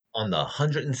On the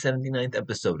 179th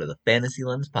episode of the Fantasy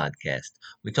Lens podcast,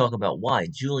 we talk about why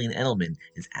Julian Edelman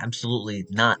is absolutely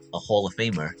not a Hall of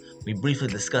Famer. We briefly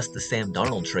discuss the Sam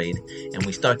Darnold trade, and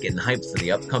we start getting hyped for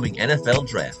the upcoming NFL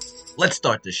draft. Let's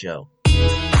start the show.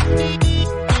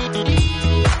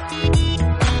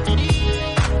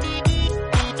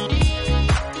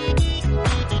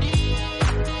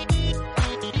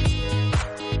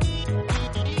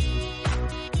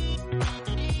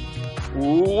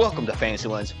 Welcome to Fantasy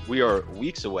Lens. We are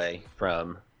weeks away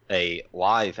from a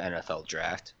live NFL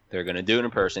draft. They're going to do it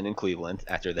in person in Cleveland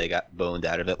after they got boned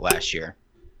out of it last year.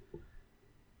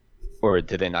 Or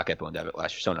did they not get boned out of it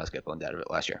last year? Someone else got boned out of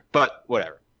it last year. But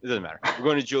whatever. It doesn't matter. We're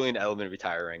going to Julian Edelman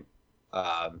retiring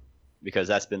because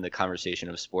that's been the conversation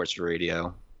of sports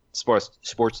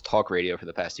talk radio for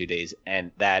the past 2 days.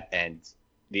 And the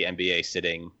NBA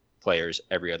sitting players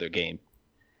every other game.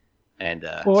 And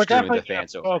we're screwing definitely the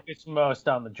fans over. focus most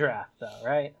on the draft, though,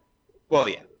 right? Well,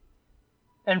 yeah.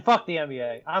 And fuck the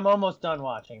NBA. I'm almost done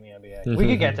watching the NBA. We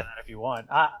could get to that if you want.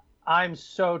 I'm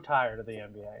so tired of the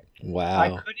NBA. Wow. I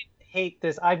couldn't hate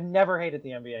this. I've never hated the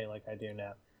NBA like I do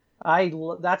now.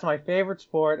 That's my favorite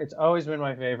sport. It's always been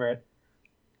my favorite.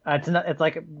 It's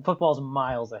like football's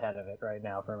miles ahead of it right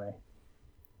now for me.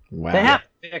 Wow. They have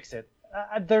to fix it.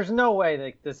 There's no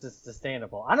way this is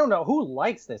sustainable. I don't know who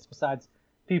likes this besides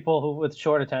people who with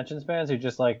short attention spans who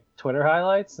just like Twitter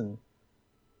highlights and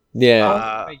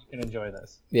yeah, you can enjoy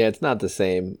this. Yeah, it's not the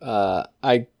same.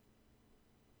 I'm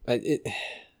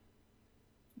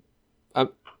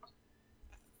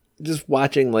just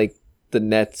watching like the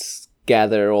Nets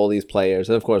gather all these players,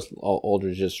 and of course,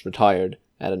 Aldridge just retired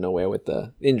out of nowhere with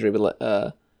the injury, but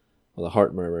the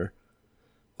heart murmur.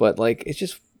 But like,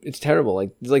 it's terrible.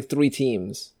 Like there's like 3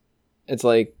 teams. It's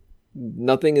like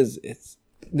nothing is.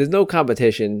 There's no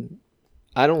competition.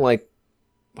 I don't like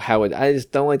I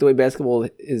just don't like the way basketball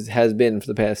has been for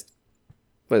the past.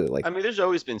 What is it like? I mean, there's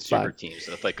always been super teams,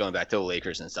 so like going back to the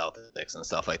Lakers and Celtics and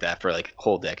stuff like that for like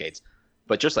whole decades.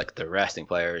 But just like the resting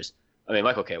players, I mean,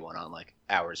 Michael K went on like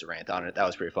hours of rant on it. That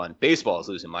was pretty fun. Baseball is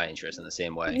losing my interest in the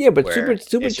same way. Yeah, but where super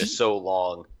it's just so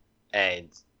long, and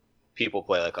people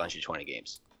play like 120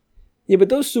 games. Yeah, but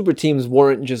those super teams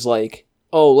weren't just like,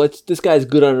 oh, this guy's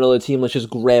good on another team, let's just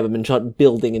grab him and start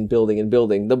building and building and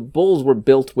building. The Bulls were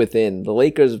built within. The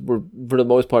Lakers were, for the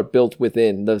most part, built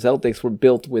within. The Celtics were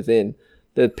built within.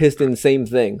 The Pistons, same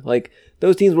thing. Like,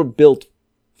 those teams were built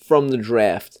from the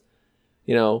draft.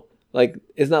 You know, like,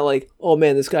 it's not like, oh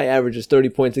man, this guy averages 30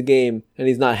 points a game and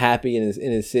he's not happy in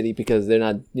his city because they're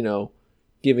not,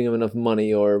 giving him enough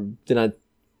money or they're not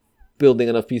building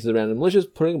enough pieces around him. Let's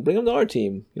just bring him to our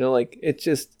team. Like, it's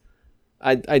just...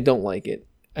 I don't like it.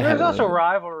 There's also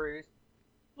rivalries.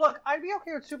 Look, I'd be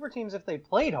okay with super teams if they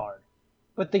played hard,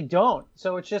 but they don't.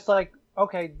 So it's just like,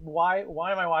 okay, why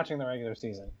am I watching the regular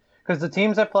season? Because the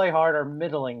teams that play hard are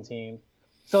middling teams.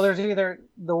 So there's either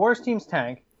the worst teams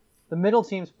tank, the middle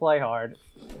teams play hard,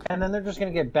 and then they're just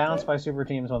going to get bounced by super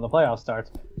teams when the playoffs starts.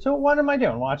 So what am I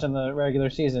doing watching the regular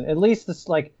season? At least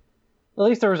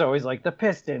there was always like the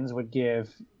Pistons would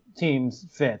give teams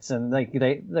fits, and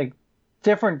they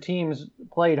different teams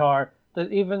played hard.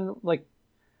 That even like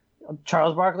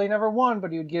Charles Barkley never won,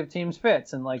 but he would give teams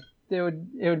fits, and like it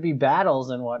would be battles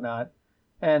and whatnot.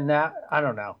 And that I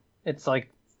don't know. It's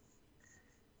like,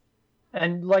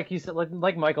 and like you said,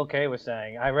 like Michael K was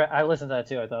saying, I listened to that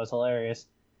too. I thought it was hilarious.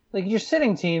 Like you're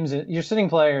sitting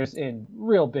players in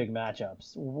real big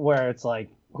matchups where it's like,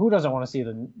 who doesn't want to see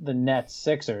the Nets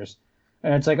Sixers?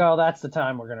 And it's like, oh, that's the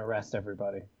time we're gonna rest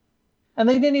everybody. And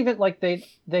they didn't even, like,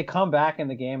 they come back in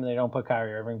the game and they don't put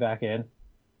Kyrie Irving back in.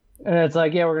 And it's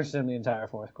like, yeah, we're going to sit him the entire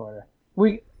fourth quarter.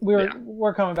 We're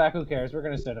coming back, who cares? We're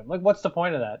going to sit him. Like, what's the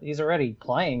point of that? He's already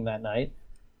playing that night.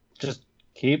 Just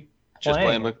keep playing. Just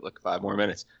play him like 5 more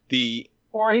minutes.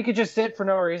 Or he could just sit for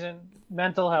no reason.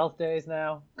 Mental health days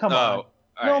now. Come on.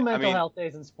 No mental health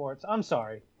days in sports. I'm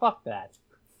sorry. Fuck that.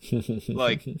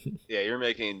 Like, yeah, you're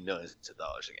making millions of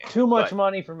dollars a game. Too much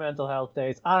money for mental health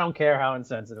days. I don't care how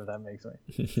insensitive that makes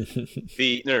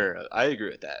me. No, I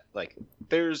agree with that. Like,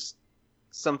 there's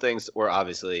some things where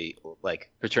obviously,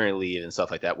 like paternity leave and stuff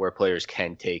like that, where players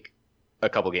can take a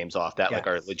couple games off that like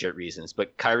are legit reasons.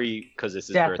 But Kyrie, because it's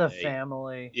his birthday, death of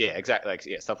family. Yeah, exactly. Like,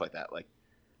 yeah, stuff like that. Like,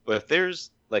 but if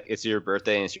there's like it's your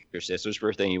birthday and it's your sister's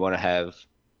birthday and you want to have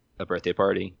a birthday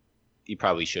party, you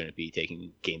probably shouldn't be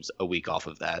taking games a week off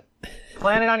of that.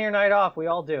 Plan it on your night off. We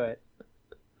all do it.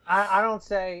 I don't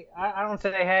say,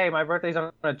 hey, my birthday's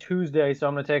on a Tuesday, so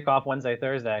I'm gonna take off Wednesday,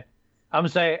 Thursday. I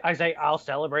say I'll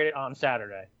celebrate it on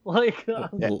Saturday,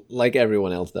 like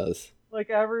everyone else does.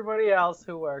 Like everybody else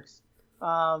who works.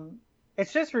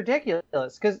 It's just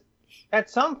ridiculous because at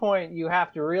some point you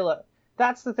have to realize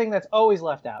that's the thing that's always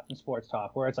left out in sports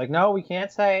talk, where it's like, no, we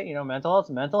can't say, mental health's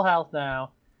mental health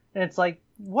now, and it's like,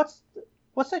 what's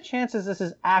the chances this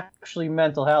is actually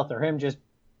mental health, or him just,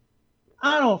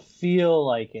 I don't feel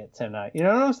like it tonight. You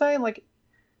know what I'm saying? Like,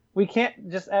 we can't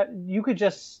just, you could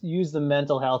just use the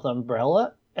mental health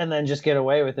umbrella and then just get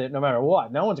away with it no matter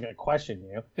what. No one's going to question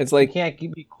you. It's like, you can't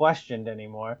be questioned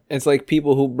anymore. It's like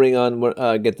people who bring on,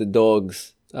 get the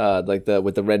dogs,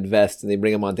 with the red vest, and they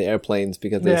bring them onto airplanes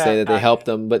because they say that they help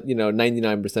them, but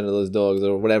 99% of those dogs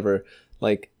or whatever,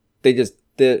 like, they're just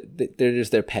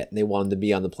their pet, and they want them to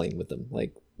be on the plane with them.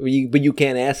 Like, but you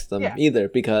can't ask them either,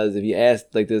 because if you ask,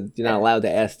 like, you're not allowed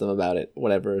to ask them about it,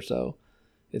 whatever. So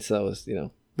it's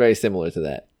very similar to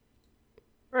that.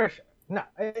 For sure. No,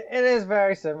 it is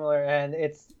very similar, and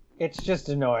it's just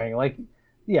annoying. Like,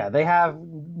 yeah, they have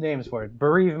names for it.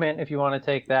 Bereavement, if you want to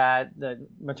take that. The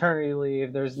maternity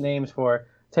leave, there's names for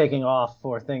taking off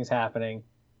for things happening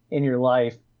in your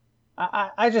life.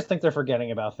 I just think they're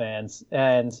forgetting about fans.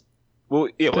 And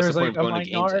what's the point of going to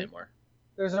games anymore?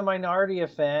 There's a minority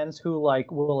of fans who,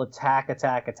 like, will attack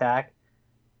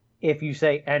if you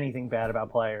say anything bad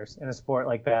about players in a sport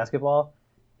like basketball.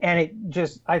 And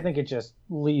I think it just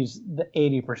leaves the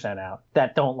 80% out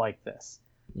that don't like this.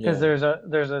 Because there's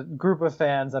a group of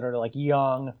fans that are, like,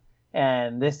 young,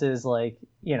 and this is like,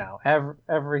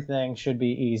 everything should be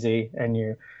easy, and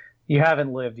you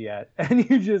haven't lived yet, and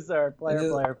you just are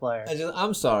player.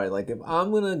 I'm sorry, like, if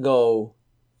I'm gonna go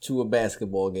to a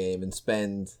basketball game and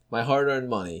spend my hard-earned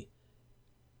money,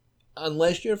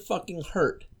 unless you're fucking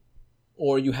hurt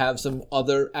or you have some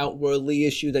other outwardly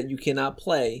issue that you cannot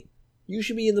play, you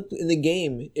should be in the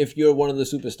game if you're one of the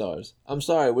superstars. I'm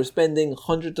sorry, we're spending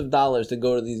hundreds of dollars to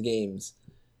go to these games,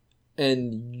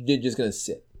 and you're just gonna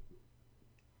sit.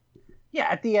 Yeah,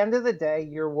 at the end of the day,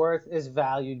 your worth is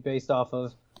valued based off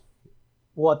of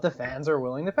what the fans are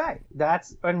willing to pay.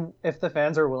 And if the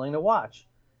fans are willing to watch.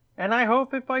 And I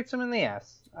hope it bites them in the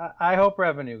ass. I hope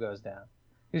revenue goes down.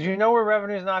 Because where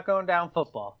revenue's not going down?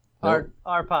 Football. Nope.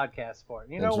 Our podcast sport.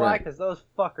 You know why? Because those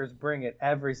fuckers bring it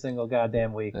every single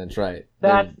goddamn week. That's right.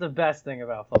 That's the best thing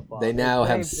about football. They now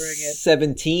have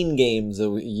 17 games a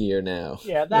year now.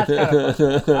 Yeah, that's kind of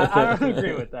fun. I don't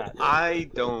agree with that.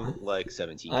 I don't like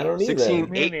 17 games. I don't either.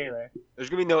 16, Me 8, neither. There's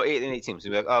gonna be no 8 and 8 teams.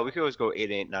 We'll be like, we could always go 8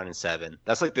 and 8, 9 and 7.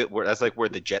 That's like where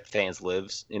the Jet fans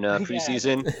lives in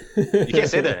preseason. You can't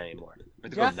say that anymore.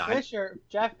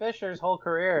 Jeff Fisher's whole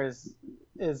career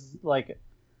is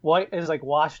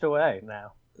washed away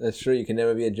now. That's true. You can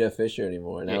never be a Jeff Fisher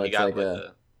anymore. Now it's like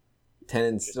a 10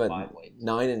 and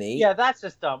 9 and 8. Yeah, that's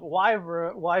just dumb. Why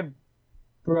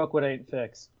broke what ain't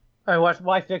fixed?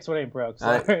 Why fix what ain't broke?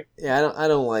 Sorry. I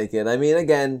don't like it. I mean,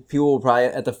 again, people will probably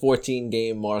at the 14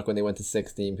 game mark when they went to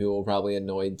 16, people were probably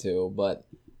annoyed too. But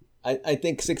I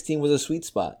think 16 was a sweet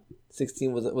spot.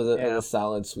 16 was a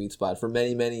solid sweet spot for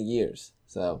many, many years.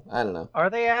 So I don't know. Are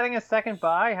they adding a second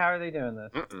bye? How are they doing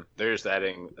this? They're just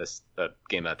adding a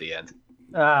game at the end.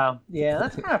 Oh, yeah,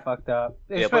 that's kind of fucked up.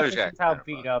 Especially since how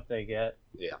beat up they get.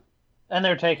 Yeah. And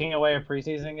they're taking away a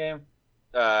preseason game?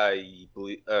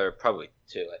 Probably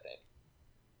 2, I think.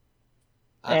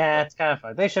 Yeah, it's kind of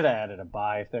fun. They should have added a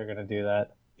bye if they're going to do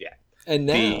that. Yeah. And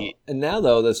now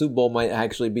though, the Super Bowl might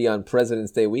actually be on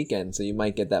President's Day weekend, so you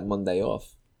might get that Monday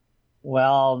off.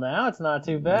 Well, now it's not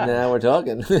too bad. Now we're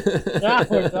talking.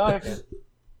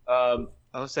 I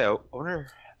would say, I wonder.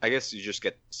 I guess you just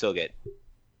still get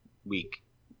week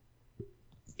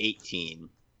 18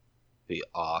 be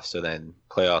off, so then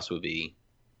playoffs would be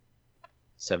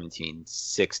 17,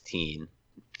 16,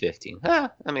 15. I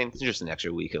mean, it's just an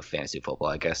extra week of fantasy football,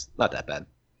 I guess. Not that bad.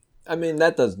 I mean,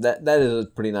 that is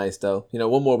pretty nice though.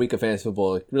 One more week of fantasy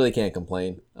football, really can't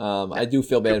complain. I do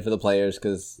feel bad for the players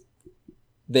because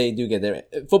they do get their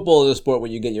football is a sport where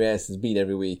you get your asses beat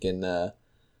every week, and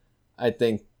I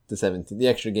think the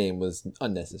extra game was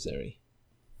unnecessary.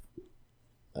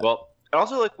 Well, and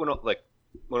also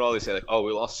when all they say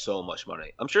we lost so much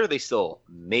money, I'm sure they still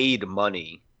made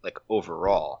money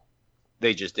overall.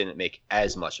 They just didn't make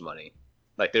as much money.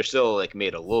 They're still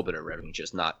made a little bit of revenue,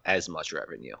 just not as much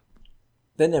revenue.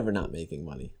 They're never not making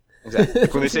money. Exactly.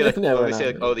 When they say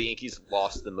the Yankees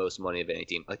lost the most money of any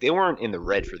team, they weren't in the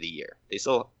red for the year. They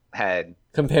still had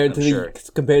compared to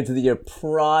the year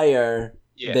prior.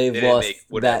 Yeah, they've lost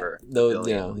whatever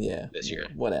this year.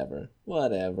 Whatever.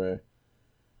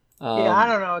 I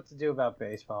don't know what to do about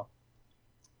baseball.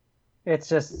 It's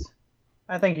just,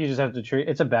 I think you just have to treat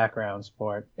it's a background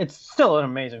sport. It's still an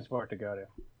amazing sport to go to.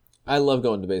 I love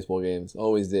going to baseball games.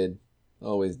 Always did.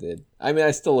 I mean,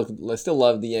 I still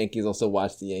love the Yankees. Also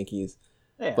watch the Yankees.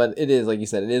 Yeah. But it is, like you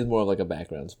said, it is more of a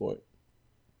background sport.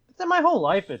 my whole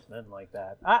life it's been like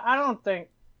that. I don't think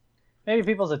maybe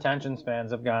people's attention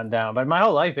spans have gone down, but my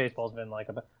whole life baseball's been like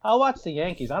I'll watch the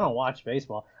Yankees. I don't watch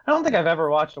baseball. I don't think I've ever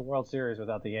watched a World Series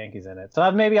without the Yankees in it.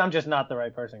 So maybe I'm just not the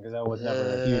right person because I was never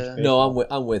a huge baseball. No,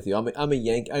 I'm with you. I'm a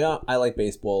Yankee. I like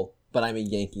baseball, but I'm a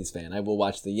Yankees fan. I will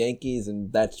watch the Yankees,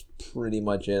 and that's pretty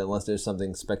much it, unless there's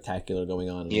something spectacular going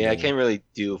on. Yeah, I can't really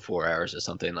do 4 hours of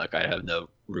something like I have no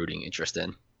rooting interest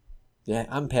in. Yeah,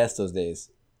 I'm past those days.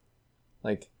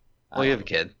 Like, Well, you have a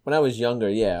kid. when I was younger,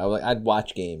 yeah, I'd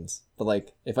watch games, but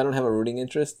like, if I don't have a rooting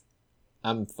interest,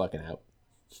 I'm fucking out.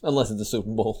 Unless it's a Super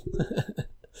Bowl.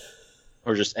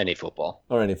 Or just any football.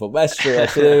 Or any football. That's true.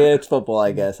 It's football,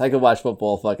 I guess. I could watch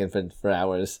football fucking for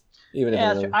hours. Even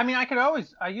Yeah, if I mean,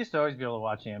 I used to always be able to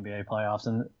watch the NBA playoffs,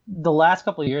 and the last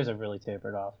couple of years have really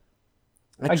tapered off.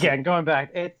 Again, going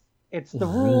back, it's the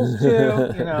rules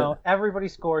too. You know, everybody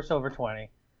scores over 20.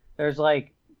 There's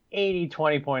like 80,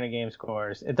 20-point a game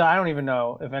scores. I don't even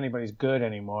know if anybody's good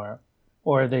anymore,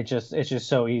 or it's just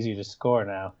so easy to score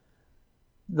now.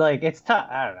 Like, it's tough.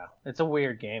 I don't know. It's a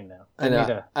weird game now. I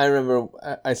know. I remember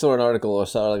I saw an article or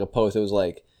saw like a post. It was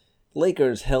like,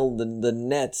 Lakers held the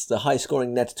Nets, the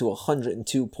high-scoring Nets, to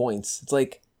 102 points. It's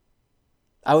like,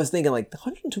 I was thinking, like,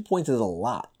 102 points is a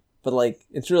lot. But, like,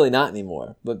 it's really not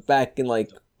anymore. But back in,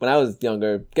 like, when I was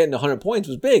younger, getting 100 points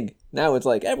was big. Now it's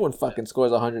like, everyone fucking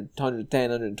scores 100, 110,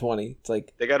 120. It's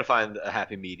like... They got to find a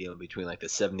happy medium between, like, the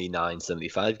 79,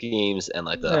 75 games and,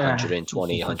 like, the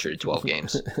 120, 112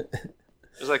 games.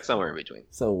 It's, like, somewhere in between.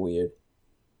 So weird.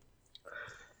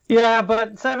 Yeah,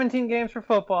 but 17 games for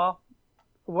football.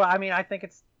 Well, I mean, I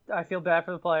feel bad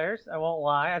for the players. I won't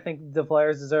lie. I think the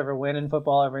players deserve a win in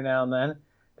football every now and then.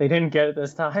 They didn't get it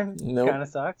this time. Nope. Kind of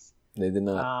sucks. They did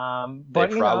not.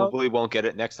 But they probably won't get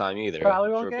it next time either.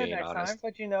 Probably won't get it next time.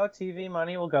 But TV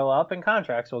money will go up and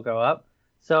contracts will go up,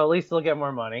 so at least they'll get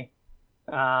more money.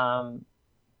 And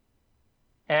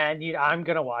I'm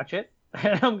gonna watch it,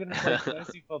 and I'm gonna play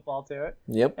fantasy football to it.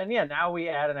 Yep. And yeah, now we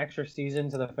add an extra season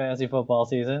to the fantasy football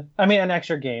season. I mean, an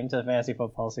extra game to the fantasy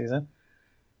football season.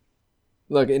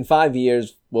 Look, in 5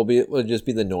 years, we'll just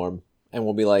be the norm, and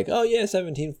we'll be like, oh yeah,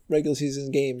 17 regular season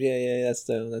games, yeah, that's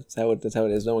how it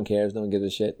is. No one cares, no one gives a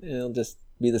shit. It'll just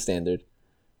be the standard.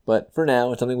 But for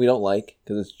now, it's something we don't like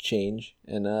because it's change.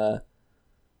 And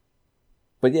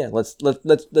but yeah, let's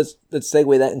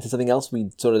segue that into something else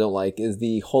we sort of don't like is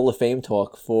the Hall of Fame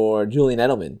talk for Julian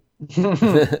Edelman.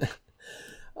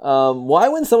 Why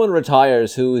when someone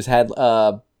retires who's had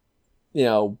a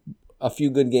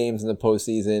few good games in the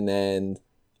postseason and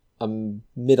a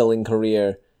middling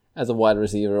career as a wide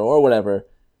receiver or whatever,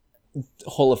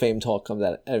 Hall of Fame talk comes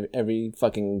out every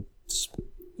fucking,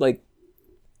 like,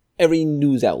 every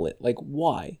news outlet. Like,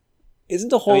 why? Isn't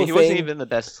the Hall of Fame... He wasn't even the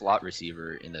best slot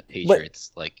receiver in the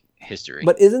Patriots, history.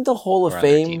 But isn't the Hall of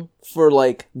Fame for,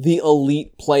 like, the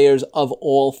elite players of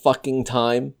all fucking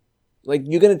time? Like,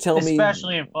 you're going to tell me...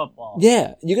 Especially in football.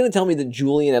 Yeah. You're going to tell me that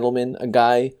Julian Edelman, a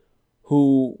guy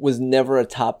who was never a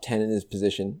top 10 in his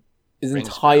position, his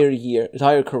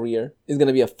entire career, is going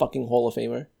to be a fucking Hall of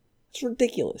Famer? It's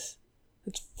ridiculous.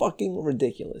 It's fucking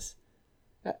ridiculous.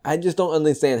 I just don't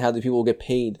understand how the people get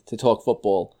paid to talk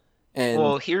football. And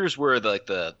well, here's where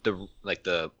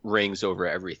the rings over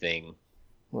everything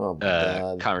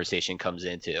conversation comes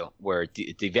into, where it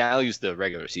devalues the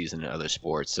regular season in other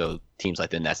sports. So teams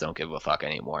like the Nets don't give a fuck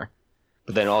anymore.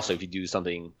 But then also, if you do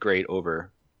something great over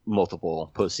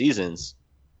multiple postseasons,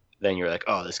 then you're like,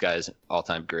 oh, this guy's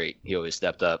all-time great. He always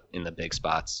stepped up in the big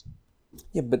spots.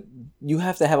 Yeah, but you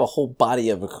have to have a whole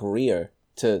body of a career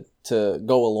to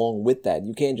go along with that.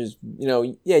 You can't just,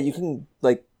 you can,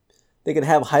 like, they can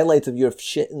have highlights of your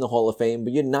shit in the Hall of Fame,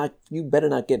 but you better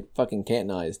not get fucking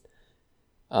canonized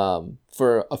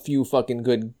for a few fucking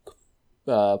good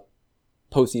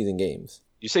postseason games.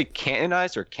 You say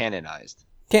canonized or canonized?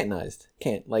 Canonized.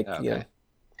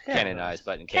 Canonized,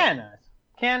 but in canonized.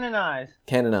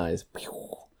 Canonized.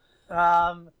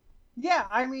 Yeah,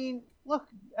 I mean, look,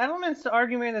 Edelman's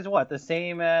argument is what? The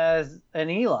same as an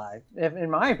Eli,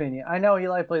 in my opinion. I know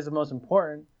Eli plays the most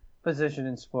important position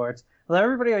in sports. Well,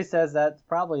 everybody always says that's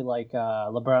probably like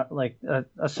LeBron, like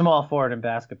a small forward in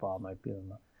basketball might be the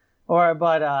most.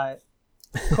 But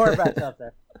quarterback's up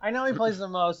there. I know he plays the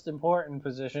most important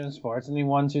position in sports, and he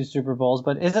won 2 Super Bowls,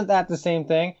 but isn't that the same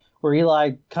thing where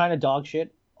Eli kind of dog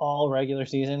shit all regular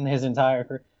season, his entire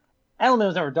career? Edelman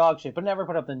was never dog shit, but never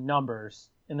put up the numbers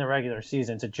in the regular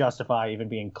season to justify even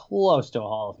being close to a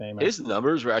Hall of Famer. His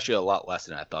numbers were actually a lot less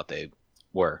than I thought they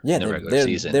were in the regular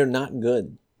season. They're not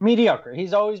good. Mediocre.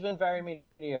 He's always been very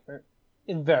mediocre,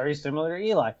 and very similar to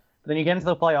Eli. But then you get into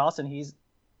the playoffs, and he's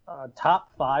a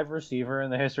top 5 receiver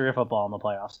in the history of football in the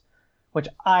playoffs. which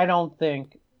I don't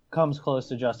think comes close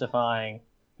to justifying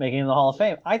making him the Hall of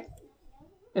Fame.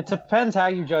 It depends how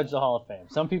you judge the Hall of Fame.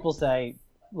 Some people say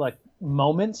like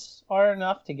moments are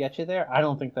enough to get you there. I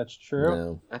don't think that's true.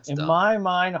 No. That's In dumb. my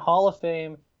mind, Hall of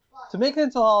Fame, to make it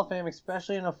into the Hall of Fame,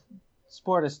 especially in a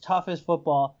sport as tough as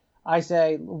football, I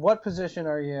say, what position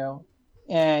are you?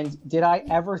 And did I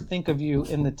ever think of you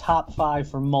in the top 5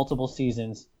 for multiple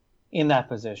seasons in that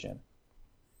position?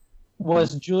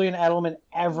 Was Julian Edelman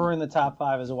ever in the top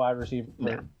 5 as a wide receiver?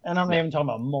 No. And I'm not even talking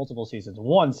about multiple seasons.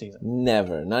 One season.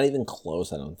 Never. Not even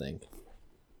close, I don't think.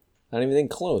 Not even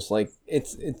close. Like, it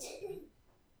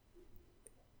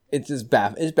just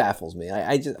baffles me.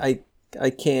 I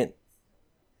can't.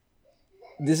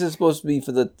 This is supposed to be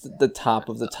for the top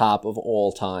of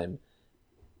all time.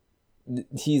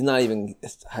 He's not even.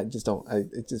 I just don't.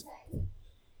 It just.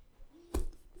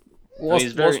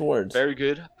 He's Lost words. very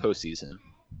good postseason,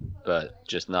 but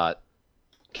just not.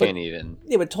 Can't even.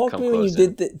 Yeah, but talk to come me when you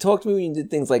close did. Talk to me when you did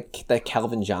things like that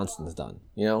Calvin Johnson's done.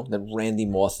 You know, that Randy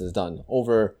Moss has done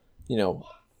over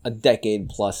a decade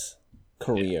plus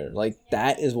career. Like,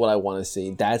 that is what I want to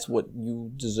see. That's what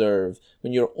you deserve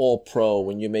when you're all pro,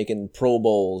 when you're making Pro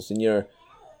Bowls, and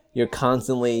you're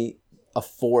constantly a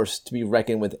force to be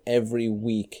reckoned with every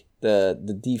week.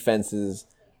 The defenses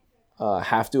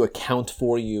have to account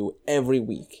for you every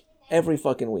week, every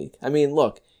fucking week. I mean,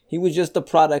 look, he was just the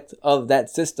product of that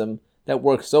system that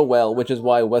worked so well, which is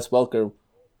why Wes Welker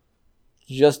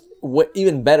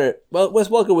even better. Well, Wes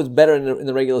Welker was better in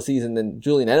the regular season than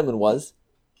Julian Edelman was.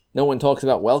 No one talks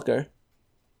about Welker,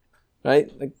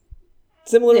 right? Like,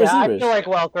 similar Yeah, I receivers. feel like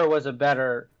Welker was a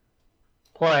better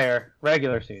player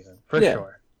regular season, for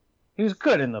sure. He was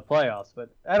good in the playoffs, but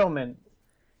Edelman's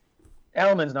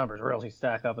numbers really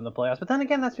stack up in the playoffs. But then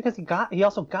again, that's because he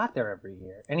also got there every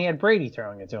year, and he had Brady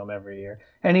throwing it to him every year,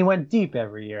 and he went deep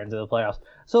every year into the playoffs.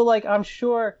 So, like, I'm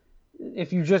sure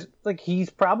if you just like, he's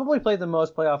probably played the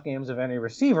most playoff games of any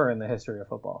receiver in the history of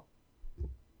football.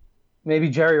 Maybe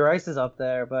Jerry Rice is up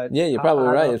there, but Yeah, you're probably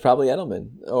right. It's probably Edelman,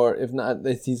 or if not,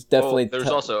 he's definitely. There's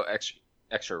also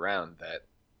extra round that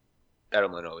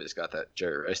Edelman always got that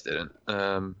Jerry Rice didn't.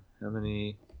 How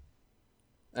many?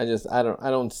 I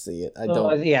don't see it. I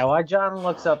don't. Yeah, while John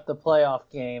looks up the playoff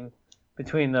game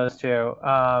between those two,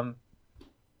 yeah,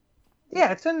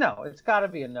 it's a no. It's got to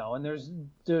be a no, and there's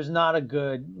not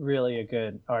really a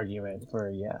good argument for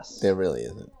a yes. There really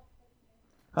isn't.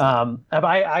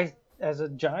 I as a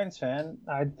Giants fan,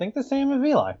 I think the same of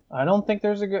Eli. I don't think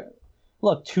there's a good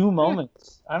look. 2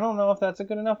 moments. I don't know if that's a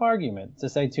good enough argument to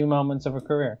say 2 moments of a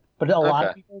career, but a lot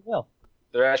of people will.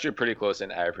 They're actually pretty close in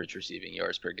average receiving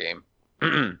yards per game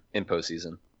in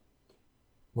postseason.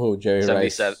 Oh, Jerry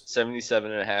Rice.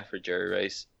 77.5 for Jerry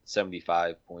Rice,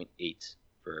 75.8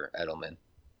 for Edelman.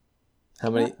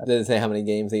 How many? Did it say how many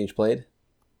games they each played?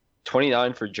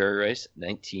 29 for Jerry Rice,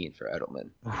 19 for Edelman.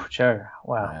 Ooh, Jerry,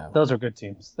 wow, those are good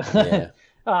teams. Yeah.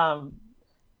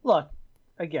 Look,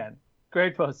 again,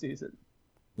 great postseason.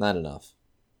 Not enough.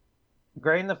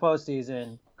 Great in the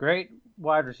postseason. Great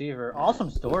wide receiver. Awesome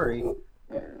story.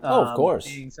 Of course.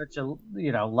 Being such a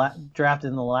drafted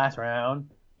in the last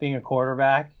round, being a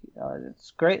quarterback,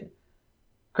 it's great.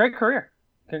 Great career.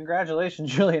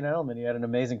 Congratulations, Julian Edelman. You had an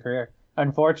amazing career.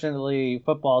 Unfortunately,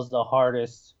 football is the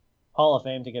hardest Hall of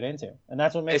Fame to get into, and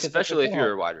that's what makes especially it. if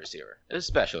you're a wide receiver.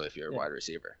 Especially if you're a wide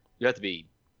receiver, you have to be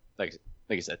like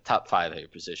I said, top 5 at your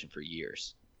position for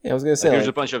years. Yeah, I was gonna say there's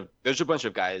a bunch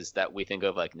of guys that we think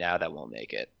of like now that won't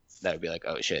make it. That would be like,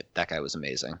 oh shit, that guy was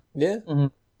amazing. Yeah. Mm-hmm.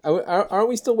 Aren't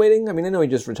we still waiting? I mean, I know he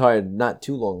just retired not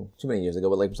too many years ago,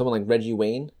 but like someone like Reggie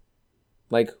Wayne,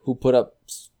 like who put up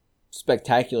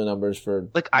spectacular numbers for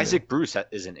like Isaac Bruce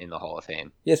isn't in the Hall of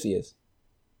Fame. Yes, he is.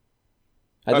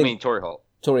 I mean, Torrey Holt.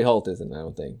 Torrey Holt isn't, I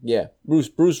don't think. Yeah,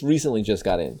 Bruce recently just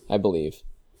got in, I believe.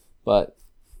 But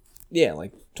yeah,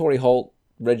 like Torrey Holt,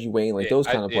 Reggie Wayne, like those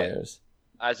kind of players.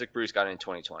 Isaac Bruce got in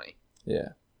 2020. Yeah,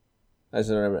 I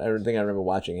think I remember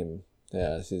watching him,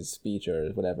 his speech or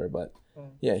whatever. But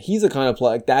yeah, he's the kind of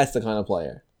player. That's the kind of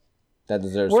player that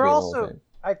deserves to be in the Hall of Fame.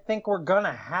 I think we're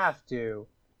gonna have to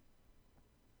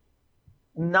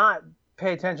not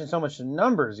pay attention so much to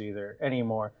numbers either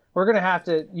anymore. We're gonna have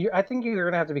to. I think you're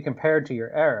gonna have to be compared to your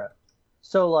era.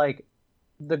 So like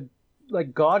the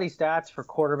gaudy stats for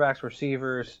quarterbacks,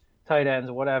 receivers, tight ends,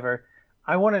 whatever.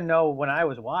 I want to know when I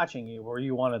was watching you, were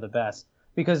you one of the best?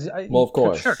 Because of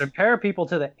course, sure, compare people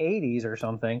to the '80s or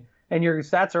something, and your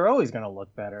stats are always gonna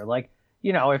look better. Like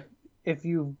if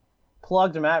you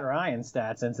plugged Matt Ryan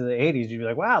stats into the 80s, you'd be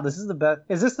like, wow, this is the best.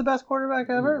 Is this the best quarterback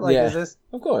ever? Like, Yeah. is this?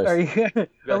 Of course. Are you?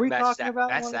 Are we Matt talking about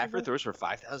Matt one of the Stafford best? throws for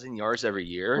 5,000 yards every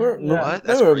year? Yeah.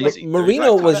 That's Remember, crazy.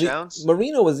 Marino 35 touchdowns?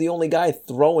 Marino was the only guy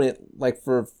throwing it like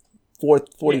for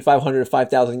 4,500,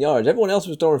 5,000 yards. Everyone else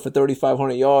was throwing for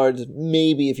 3,500 yards.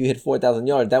 Maybe if you hit 4,000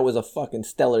 yards, that was a fucking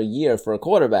stellar year for a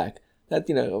quarterback. That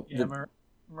Yeah,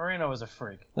 Marino was a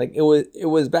freak. like it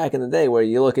was back in the day where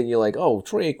you look and you're like, oh,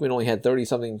 Troy Aikman only had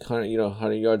 30-something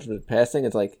 100 yards for passing.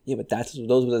 It's like, yeah, but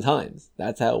those were the times.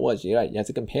 That's how it was. You're right. You have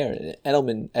to compare it.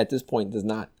 Edelman at this point does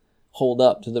not hold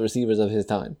up to the receivers of his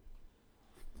time.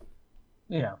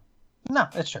 Yeah. No,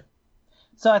 it's true.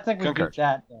 So I think we Concur. beat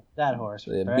that horse.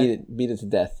 So, yeah, right? beat it to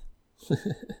death. All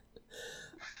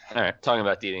right, talking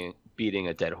about beating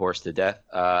a dead horse to death.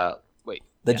 Wait.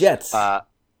 The yes. Jets.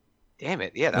 Damn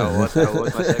it. Yeah, that was my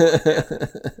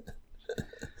segue. Yeah.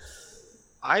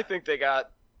 I think they got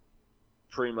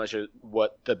pretty much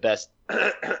what the best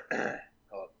the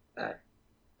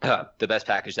best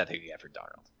package that they could get for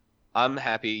Darnold. I'm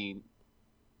happy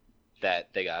that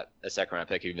they got a second round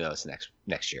pick, even though it's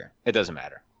next year. It doesn't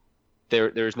matter.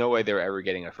 There's no way they were ever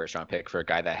getting a first round pick for a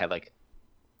guy that had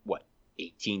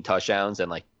 18 touchdowns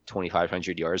and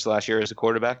 2,500 yards last year as a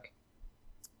quarterback.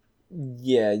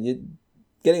 Yeah,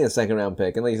 getting a second round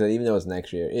pick, and like you said, even though it's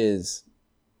next year, is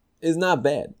not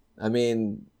bad. I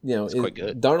mean, It's quite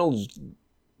good. Darnold's.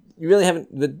 You haven't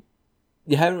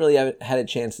really had a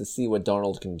chance to see what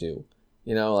Darnold can do.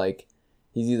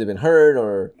 He's either been hurt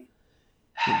or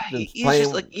He's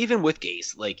just even with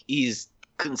Gase, he's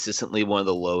consistently one of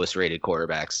the lowest rated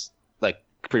quarterbacks,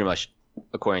 pretty much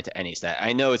according to any stat.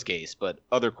 I know it's Gase, but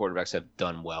other quarterbacks have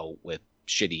done well with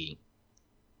shitty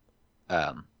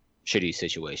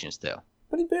situations too.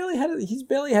 But he's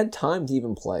barely had time to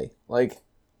even play.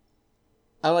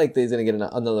 I like that he's gonna get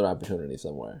another opportunity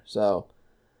somewhere. So,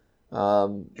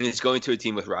 and it's going to a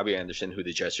team with Robbie Anderson, who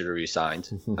the Jets should have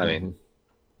re-signed. I mean,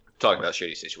 talking about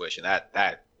shitty situation,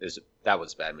 that was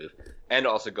a bad move. And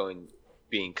also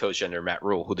being coached under Matt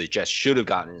Rule, who the Jets should have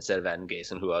gotten instead of Adam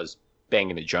Gase, and who I was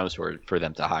banging the drums for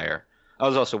them to hire. I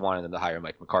was also wanting them to hire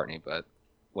Mike McCartney, but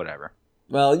whatever.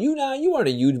 Well, you weren't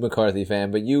a huge McCarthy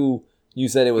fan, but you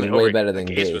said it was way better than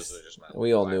Gase.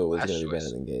 We all knew it was going to be better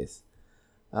than Gase.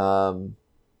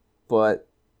 But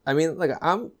I mean,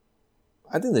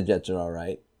 I think the Jets are all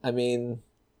right. I mean,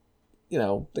 they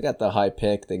got the high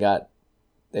pick.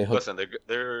 Listen,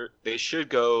 they should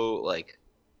go I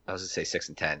was gonna say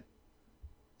 6-10,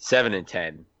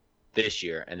 7-10 this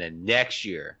year, and then next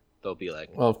year they'll be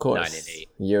well, of course,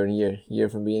 9-8. Year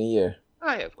from being a year.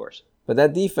 Oh yeah, of course. But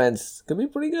that defense could be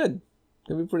pretty good.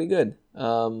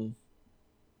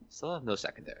 Still have no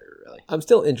secondary, really. I'm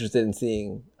still interested in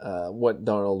seeing what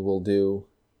Darnold will do.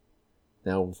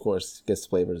 Now, of course, gets to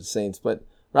play versus the Saints, but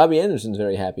Robbie Anderson's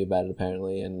very happy about it,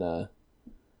 apparently. And,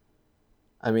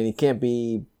 I mean, he can't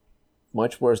be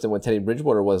much worse than what Teddy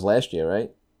Bridgewater was last year, right?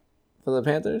 For the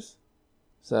Panthers?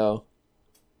 So...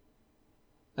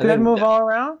 Could move all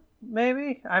around,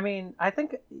 maybe? I mean, I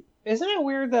think... Isn't it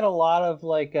weird that a lot of,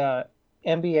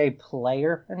 NBA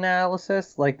player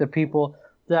analysis, the people...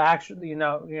 The actual, you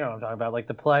know what I'm talking about,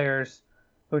 the players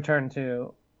who turn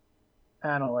to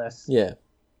analysts. Yeah.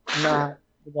 Not,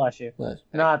 bless you,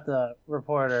 not the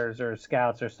reporters or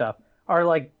scouts or stuff,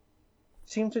 are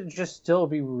seem to just still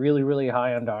be really, really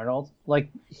high on Darnold.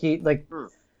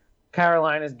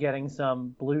 Carolina's getting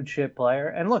some blue chip player.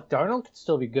 And look, Darnold could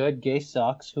still be good. Gase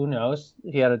sucks. Who knows?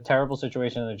 He had a terrible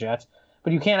situation in the Jets.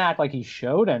 But you can't act like he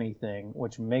showed anything,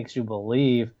 which makes you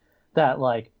believe that,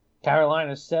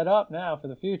 Carolina's set up now for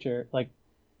the future.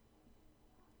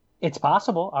 It's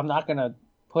possible. I'm not going to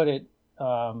put it,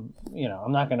 I'm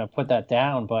not going to put that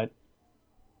down, but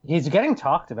he's getting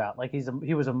talked about.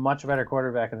 He was a much better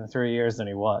quarterback in the 3 years than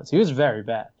he was. He was very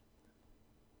bad.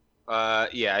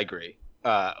 Yeah, I agree.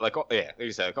 Like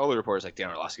you said, all the reporters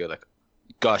Dan Orlovsky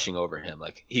gushing over him.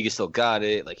 He still got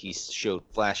it. He showed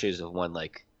flashes of one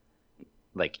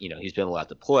he's been allowed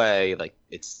to play.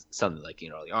 It's something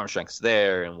the arm strength's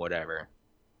there and whatever.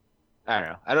 I don't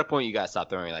know. At a point, you gotta stop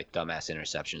throwing dumbass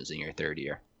interceptions in your third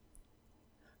year.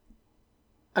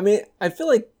 I mean, I feel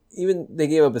like even they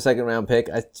gave up a second round pick.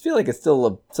 I feel like it's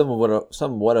still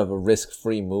somewhat of a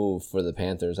risk-free move for the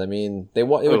Panthers. I mean, they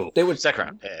would second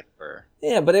round pick for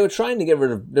but they were trying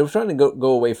to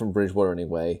go away from Bridgewater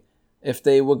anyway. If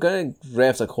they were going to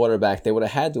draft a quarterback, they would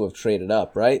have had to have traded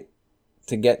up, right?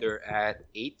 They're at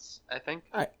 8, I think.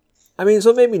 I mean,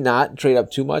 so maybe not trade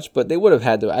up too much, but they would have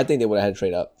had to. I think they would have had to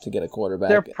trade up to get a quarterback.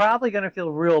 They're probably going to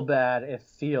feel real bad if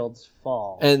Fields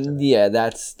falls. And yeah,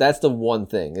 that's the one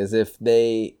thing is if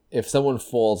someone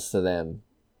falls to them,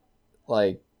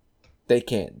 they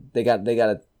can't. They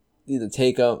gotta either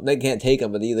take him. They can't take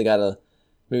him, but they either gotta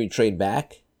maybe trade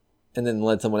back, and then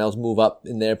let someone else move up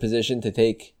in their position to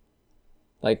take,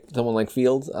 like someone like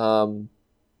Fields.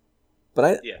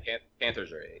 But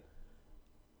Panthers are 8.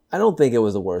 I don't think it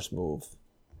was the worst move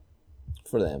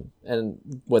for them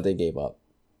and what they gave up.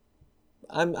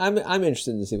 I'm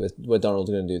interested to see what Darnold's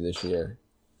going to do this year.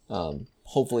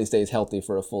 Hopefully stays healthy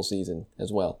for a full season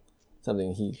as well.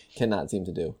 Something he cannot seem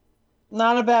to do.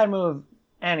 Not a bad move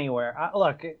anywhere.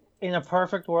 Look, in a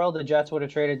perfect world, the Jets would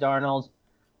have traded Darnold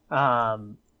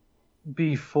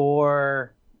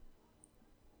before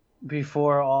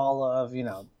all of,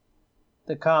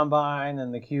 the combine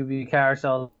and the QB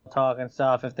carousel talk and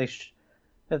stuff. If they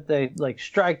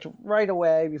striked right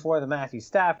away before the Matthew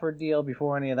Stafford deal,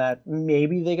 before any of that,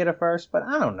 maybe they get a first, but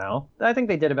I don't know. I think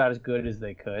they did about as good as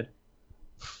they could.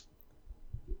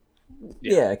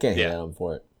 Yeah, I can't hate on them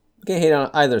for it. I can't hate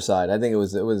on either side. I think it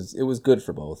was good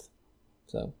for both.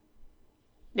 So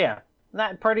yeah,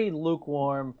 that pretty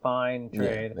lukewarm, fine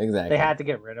trade. Yeah, exactly. They had to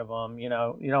get rid of him. You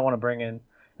don't want to bring in,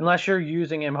 unless you're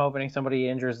using him hoping somebody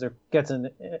injures or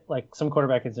some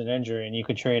quarterback gets an injury and you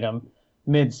could trade him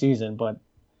mid-season, but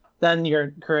then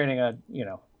you're creating a you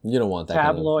don't want that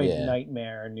tabloid kind of,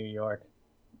 nightmare in New York.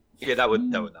 Yeah, that would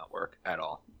not work at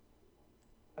all.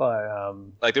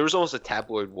 But there was almost a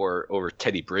tabloid war over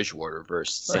Teddy Bridgewater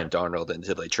versus Sam Darnold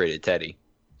until they traded Teddy.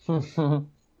 Oh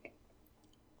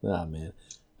man!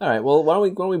 All right, well, why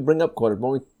don't we bring up quarterbacks? Why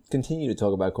don't we continue to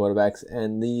talk about quarterbacks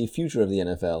and the future of the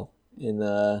NFL in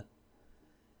the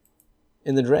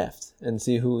draft and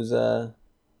see who's All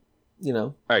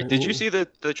right, did you see the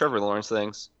Trevor Lawrence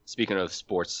things? Speaking of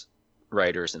sports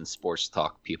writers and sports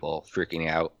talk people freaking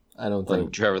out. I don't when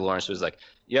think Trevor Lawrence was like,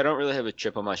 "Yeah, I don't really have a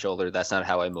chip on my shoulder. That's not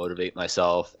how I motivate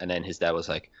myself." And then his dad was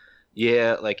like,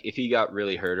 "Yeah, like if he got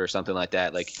really hurt or something like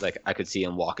that, like I could see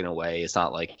him walking away. It's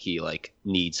not like he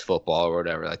needs football or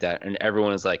whatever like that." And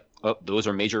everyone is like, "Oh, those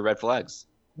are major red flags."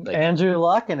 Andrew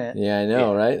Luck in it. Yeah, I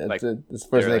know, right? That's the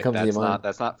first thing that comes to your mind.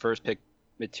 That's not first pick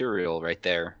material right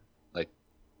there.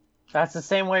 That's the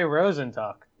same way Rosen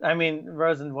talked. I mean,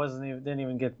 Rosen didn't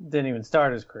even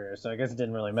start his career, so I guess it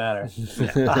didn't really matter.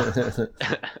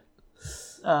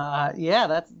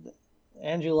 That's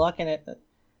Andrew Luck in it.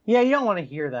 Yeah, you don't want to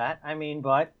hear that. I mean,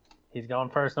 but he's going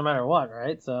first no matter what,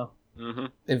 right? So. Mm-hmm.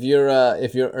 If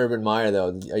you're Urban Meyer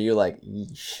though, are you like,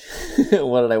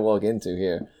 what did I walk into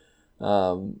here?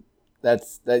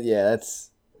 That's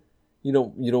you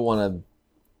don't want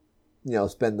to,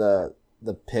 spend the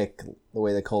pick the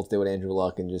way the Colts did with Andrew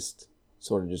Luck and just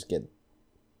sort of just get, I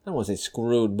don't want to say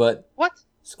screwed, but what?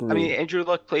 Screwed. I mean, Andrew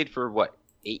Luck played for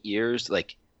 8 years,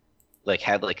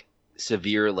 had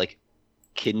severe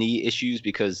kidney issues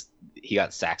because he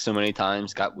got sacked so many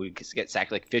times. Would get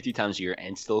sacked 50 times a year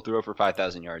and still throw for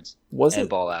 5,000 yards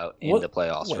ball out in the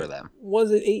playoffs for them.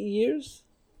 Was it 8 years?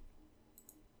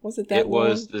 Was it that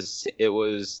long? It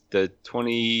was the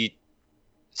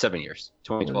 27 years,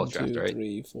 2012 draft, right?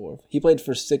 3, 4. He played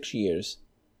for 6 years.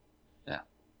 Yeah.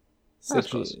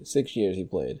 6 years he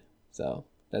played. So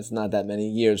that's not that many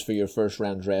years for your first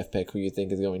round draft pick who you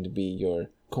think is going to be your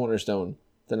cornerstone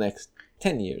the next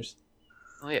 10 years.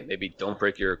 Oh yeah, maybe don't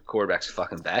break your quarterback's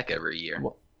fucking back every year.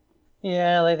 Well,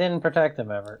 yeah, they didn't protect him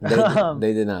ever.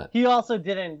 They did not. He also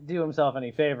didn't do himself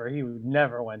any favor. He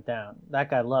never went down.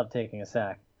 That guy loved taking a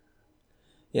sack.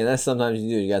 Yeah, that's sometimes you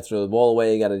do. You got to throw the ball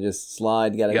away. You got to just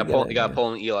slide. You got to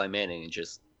pull an Eli Manning and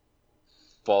just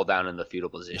fall down in the fetal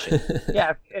position.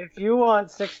 Yeah, if you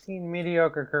want 16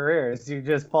 mediocre careers, you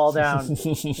just fall down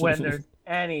when there's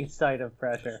any sight of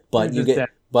pressure. But you get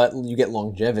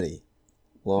longevity.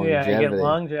 Yeah, you get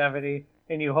longevity,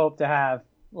 and you hope to have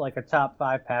a top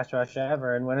 5 pass rush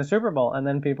ever and win a Super Bowl, and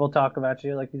then people talk about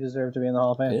you like you deserve to be in the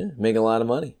Hall of Fame. Yeah, make a lot of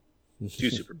money. 2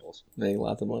 Super Bowls. Make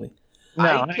lots of money.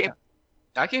 No,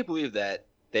 I can't believe that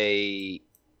they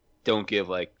don't give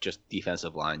just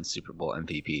defensive line Super Bowl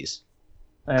MVPs.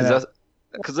 Because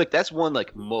that's won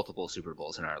multiple Super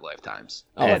Bowls in our lifetimes,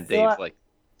 and they've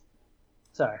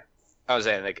Sorry. I was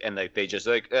saying they just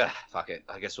fuck it.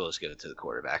 I guess we'll just give it to the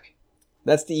quarterback.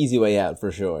 That's the easy way out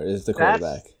for sure. Is the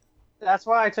quarterback. That's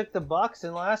why I took the Bucks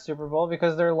in last Super Bowl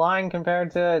because their line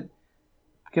compared to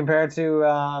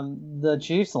the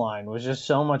Chiefs line was just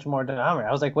so much more dominant.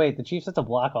 I was like, wait, the Chiefs have to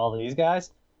block all these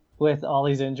guys with all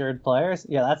these injured players?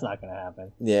 Yeah, that's not going to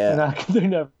happen. Yeah. They're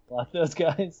never block those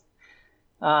guys.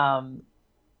 I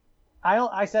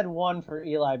said 1 for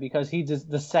Eli because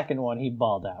the second one he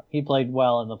balled out. He played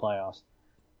well in the playoffs.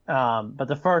 But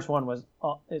the first one was,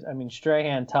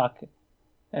 Strahan, Tuck,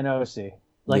 and OC.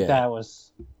 Like Yeah. that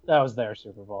was their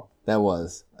Super Bowl. That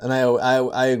was, and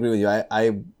I agree with you. I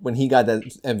when he got that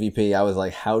MVP, I was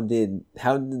like, how did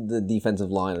the defensive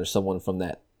line or someone from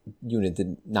that unit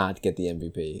did not get the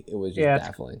MVP? It was just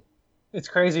baffling. It's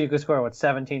crazy you could score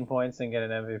 17 points and get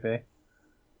an MVP.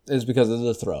 It's because of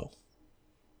the throw.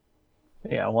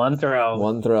 Yeah, one throw.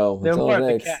 One throw. They were more of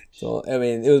a catch. So I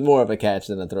mean, it was more of a catch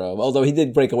than a throw. Although he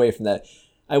did break away from that.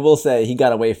 I will say he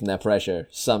got away from that pressure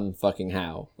some fucking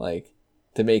how, like,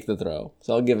 to make the throw.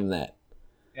 So I'll give him that.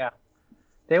 Yeah.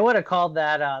 They would have called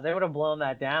that, they would have blown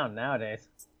that down nowadays.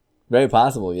 Very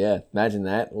possible, yeah. Imagine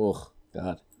that. Oh,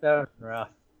 God. That was rough.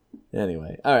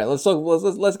 Anyway, all right. Let's talk.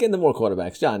 Let's get into more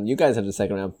quarterbacks. John, you guys have the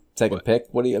second pick.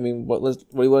 What do you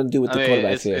want to do with the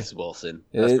quarterbacks here? It's Wilson.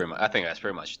 I think that's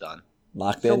pretty much done.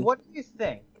 Locked in. So what do you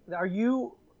think? Are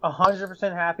you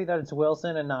 100% happy that it's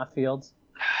Wilson and not Fields?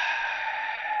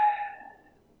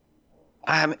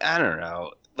 I don't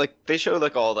know. Like they showed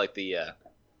like all like the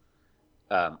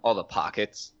all the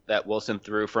pockets that Wilson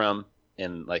threw from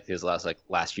in like his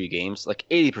last few games. Like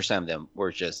 80% of them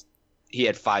were just he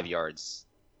had 5 yards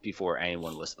before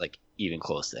anyone was like even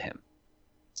close to him.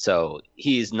 So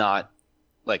he's not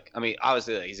like, I mean,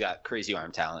 obviously like, he's got crazy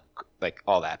arm talent, like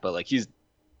all that, but like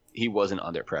he wasn't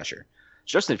under pressure.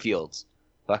 Justin Fields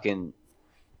fucking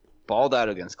balled out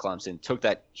against Clemson, took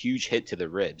that huge hit to the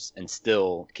ribs, and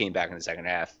still came back in the second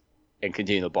half and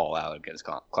continued to ball out against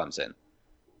Clemson.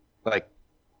 Like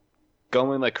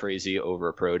going like crazy over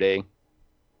a pro day,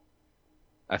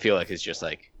 I feel like it's just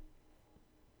like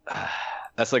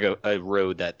that's like a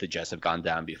road that the Jets have gone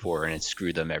down before, and it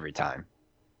screwed them every time.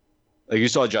 Like you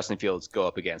saw Justin Fields go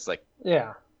up against like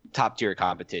top tier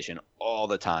competition all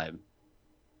the time.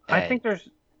 I think there's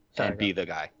be the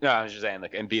guy. No, I was just saying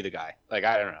like and be the guy. Like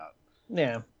I don't know.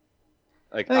 Yeah.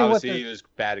 Like obviously he was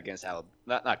bad against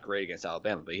not great against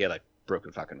Alabama, but he had like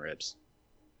broken fucking ribs.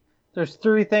 There's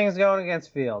 3 things going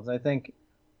against Fields. I think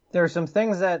there's some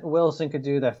things that Wilson could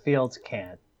do that Fields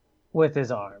can't with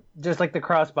his arm, just like the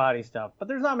crossbody stuff. But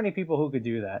there's not many people who could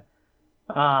do that.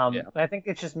 I think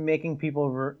it's just making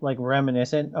people like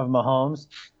reminiscent of Mahomes.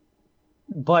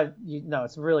 But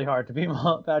it's really hard to beat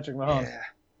Patrick Mahomes. Yeah.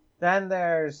 Then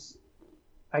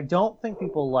I don't think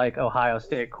people like Ohio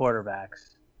State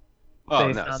quarterbacks. Oh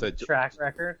based no, on so the track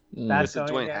record. That's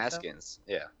Dwayne Haskins.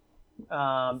 Them.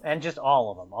 Yeah. And just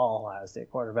all of them, all Ohio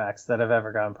State quarterbacks that have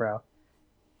ever gone pro.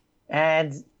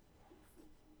 And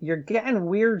you're getting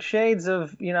weird shades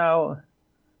of, I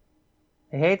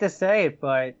hate to say it,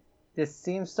 but this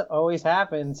seems to always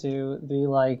happen to the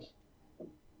like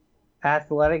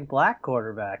athletic black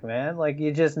quarterback, man. Like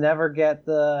you just never get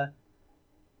the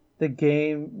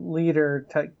game leader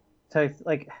type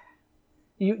like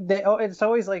it's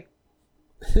always like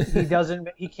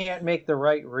he can't make the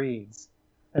right reads.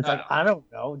 It's like I don't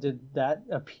know, did that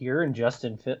appear in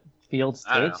Justin Fields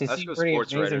tapes? That's what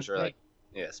sports writers are like.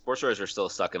 Yeah, sports writers are still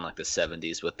stuck in like the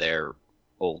 70s with their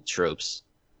old tropes.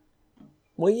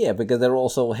 Well, yeah, because they're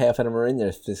also half of them are in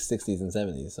their 60s and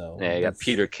 70s. So yeah, you got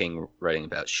Peter King writing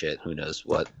about shit. Who knows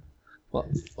what? Well,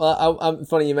 I'm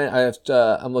funny you meant.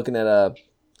 I'm looking at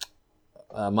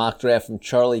a mock draft from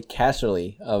Charlie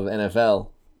Casserly of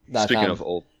NFL. Speaking of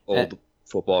old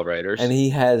football writers, and he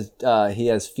has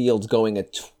Fields going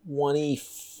at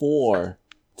 24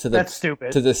 to the That's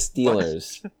stupid. to the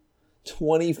Steelers.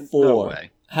 24. No way.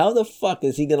 How the fuck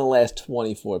is he gonna last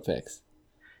 24 picks?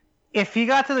 If he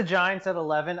got to the Giants at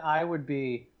 11, I would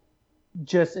be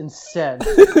just incensed.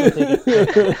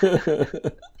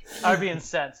 I'd be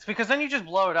incensed because then you just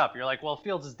blow it up. You're like, well,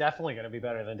 Fields is definitely going to be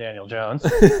better than Daniel Jones.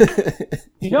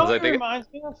 You know what he reminds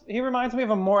me of? He reminds me of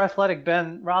a more athletic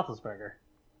Ben Roethlisberger.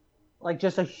 Like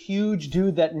just a huge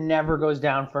dude that never goes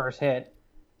down first hit.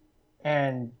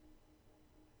 And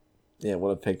yeah, what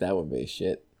a pick that would be.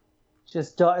 Shit.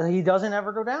 He doesn't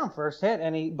ever go down first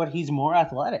hit, but he's more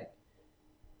athletic.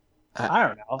 I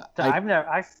don't know.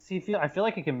 I feel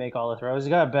like he can make all the throws. He's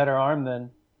got a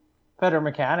better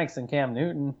mechanics than Cam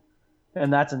Newton,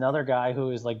 and that's another guy who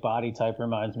his like body type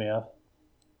reminds me of.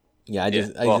 Yeah, I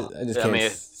just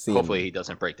can't see. Hopefully, him. he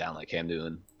doesn't break down like Cam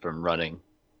Newton from running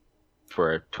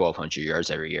for 1,200 yards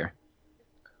every year.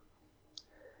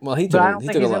 Well, I don't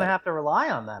think he's going to have to rely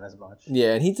on that as much.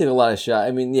 Yeah, and he took a lot of shots.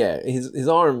 I mean, yeah, his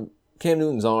arm, Cam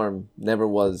Newton's arm, never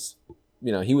was.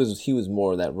 He was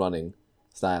more of that running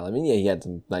style. I mean, yeah, he had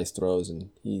some nice throws, and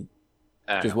he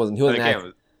just wasn't. He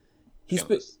wasn't.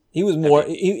 He was more.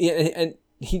 And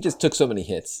he just took so many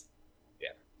hits.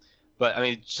 Yeah, but I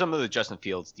mean, some of the Justin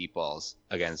Fields deep balls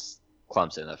against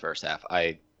Clemson in the first half,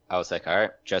 I was like, all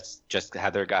right, Jets just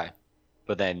had their guy,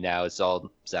 but then now it's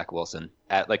all Zach Wilson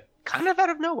at like kind of out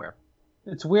of nowhere.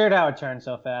 It's weird how it turned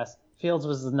so fast. Fields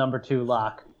was the number 2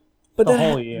 lock But the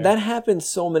whole year. that happens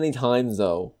so many times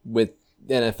though with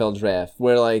the NFL draft,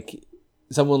 where like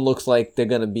someone looks like they're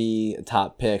gonna be a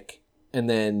top pick, and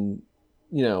then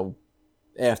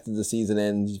after the season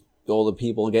ends, all the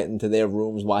people get into their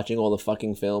rooms watching all the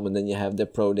fucking film, and then you have their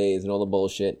pro days and all the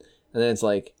bullshit, and then it's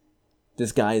like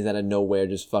this guy is out of nowhere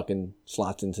just fucking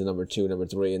slots into number 2, number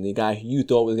 3, and the guy who you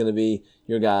thought was gonna be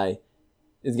your guy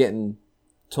is getting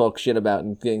talked shit about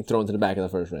and getting thrown to the back of the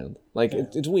first round. Like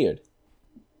it's weird.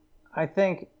 I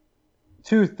think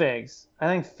 2 things. I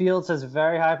think Fields has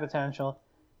very high potential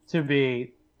to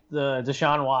be the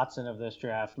Deshaun Watson of this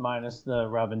draft, minus the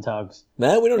rub and tugs.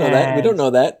 No, we don't know that. We don't know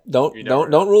that. Don't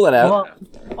rule it out.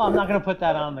 Well, I'm not going to put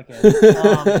that on the kid.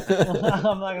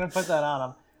 I'm not going to put that on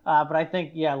him. But I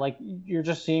think, like you're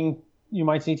just seeing, you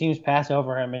might see teams pass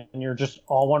over him, and you're just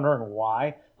all wondering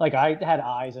why. Like I had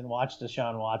eyes and watched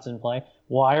Deshaun Watson play.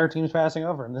 Why are teams passing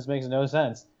over him? This makes no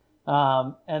sense.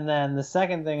 And then the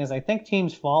second thing is I think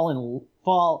teams fall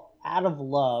out of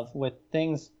love with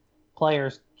things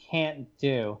players can't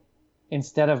do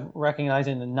instead of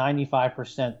recognizing the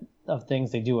 95% of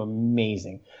things they do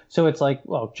amazing. So it's like,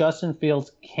 well, Justin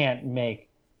Fields can't make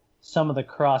some of the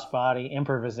cross-body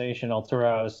improvisational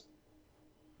throws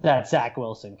that Zach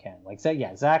Wilson can. Like,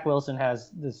 Zach Wilson has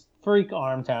this freak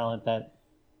arm talent that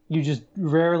you just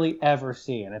rarely ever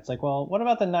see. And it's like, well, what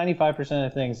about the 95%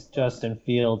 of things Justin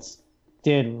Fields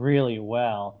did really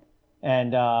well?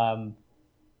 And,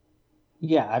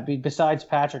 besides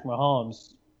Patrick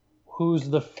Mahomes, who's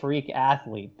the freak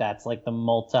athlete that's like the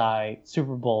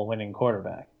multi-Super Bowl winning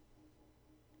quarterback?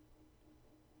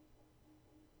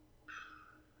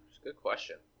 It's a good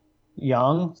question.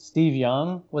 Steve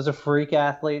Young was a freak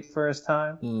athlete for his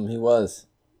time. He was.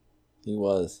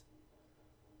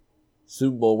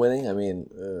 Super Bowl winning. I mean,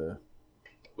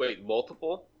 wait,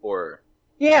 multiple or?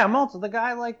 Yeah, multiple. The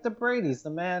guy like the Brady's, the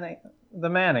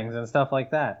Mannings, and stuff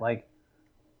like that. Like,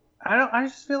 I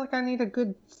just feel like I need a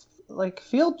good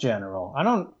field general.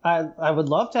 I would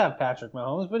love to have Patrick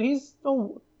Mahomes, but he's a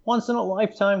once in a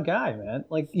lifetime guy, man.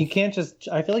 Like, you can't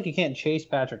I feel like you can't chase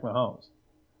Patrick Mahomes.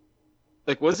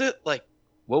 Like, what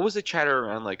was the chatter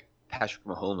around like Patrick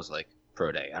Mahomes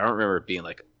pro day? I don't remember it being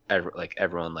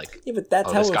everyone yeah, but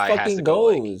that's how it fucking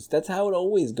goes. That's how it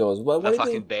always goes. What the do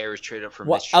fucking you think? Bears traded up for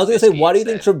Mitch Trubisky. I was gonna say, why do you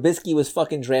think Trubisky was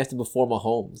fucking drafted before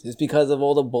Mahomes? It's because of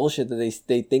all the bullshit that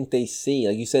they think they see.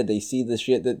 Like you said, they see the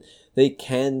shit that they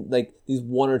can, like these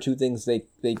 1 or 2 things they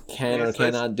can or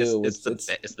cannot do. It's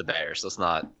the Bears. Let's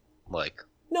not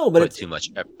no, but put it's too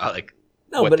much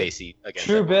they see against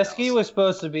Trubisky was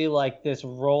supposed to be like this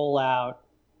rollout,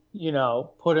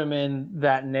 put him in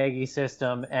that Nagy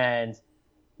system, and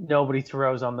nobody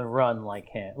throws on the run like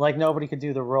him. Like, nobody could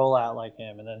do the rollout like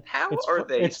him. And then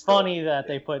it's funny that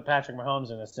they put Patrick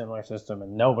Mahomes in a similar system,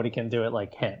 and nobody can do it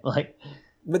like him.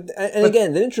 But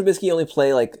again, didn't Trubisky only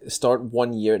play start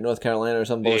 1 year at North Carolina or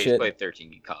some bullshit? He played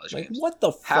 13 college games. What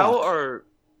the fuck? How are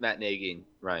Matt Nagy and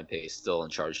Ryan Pace still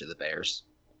in charge of the Bears?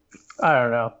 I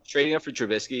don't know. Trading up for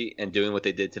Trubisky and doing what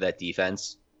they did to that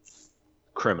defense,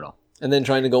 criminal. And then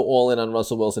trying to go all in on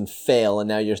Russell Wilson, fail, and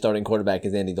now your starting quarterback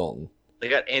is Andy Dalton. They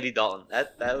got Andy Dalton.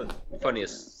 That was the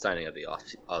funniest signing of the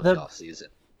offseason.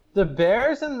 The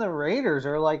Bears and the Raiders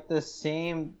are like the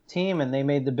same team, and they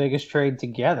made the biggest trade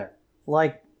together.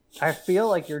 I feel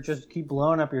like you're just keep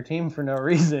blowing up your team for no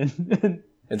reason.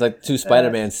 It's like 2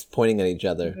 Spider-Mans pointing at each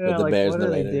other with the Bears and the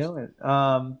Raiders. What are they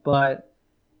doing? But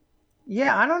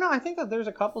yeah, I don't know. I think that there's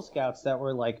a couple scouts that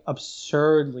were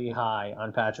absurdly high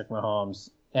on Patrick Mahomes,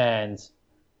 and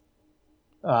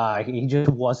he just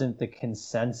wasn't the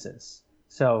consensus.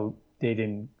 So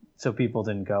people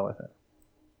didn't go with it.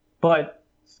 But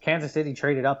Kansas City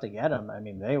traded up to get him. I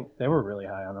mean, they were really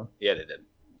high on him. Yeah, they did.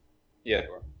 Yeah, they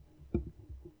were.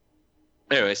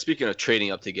 Anyway, speaking of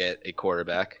trading up to get a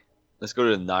quarterback, let's go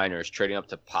to the Niners trading up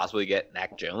to possibly get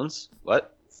Mac Jones.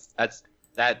 What?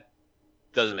 That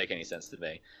doesn't make any sense to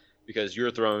me, because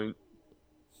you're throwing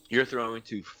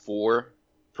to 4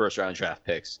 first-round draft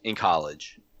picks in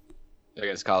college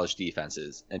against college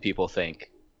defenses, and people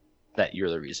think that you're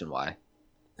the reason why.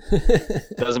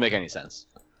 Doesn't make any sense.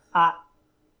 I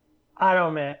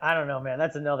don't know, man.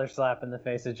 That's another slap in the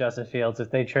face of Justin Fields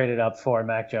if they traded up for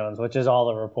Mac Jones, which is all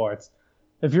the reports.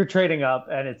 If you're trading up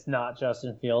and it's not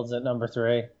Justin Fields at number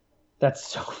 3, that's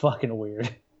so fucking weird.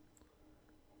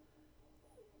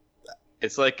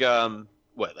 It's like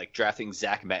drafting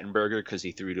Zach Mettenberger because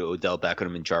he threw to Odell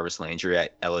Beckham and Jarvis Landry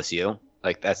at LSU.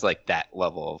 That's that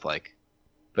level of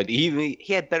but he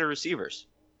had better receivers.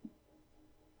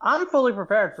 I'm fully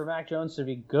prepared for Mac Jones to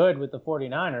be good with the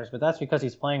 49ers, but that's because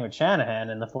he's playing with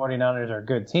Shanahan, and the 49ers are a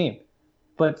good team.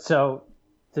 But so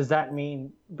does that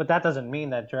mean? But that doesn't mean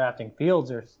that drafting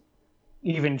Fields or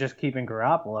even just keeping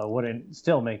Garoppolo wouldn't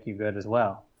still make you good as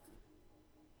well.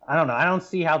 I don't know. I don't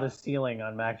see how the ceiling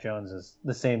on Mac Jones is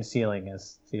the same ceiling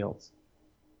as Fields.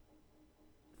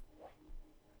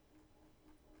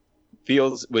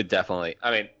 Fields would definitely.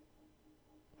 I mean,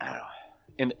 I don't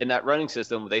know. In that running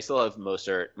system, they still have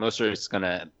Mostert. Mostert's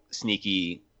gonna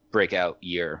sneaky breakout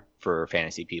year for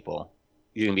fantasy people.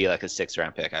 He's gonna be like a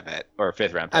 6th-round pick, I bet, or a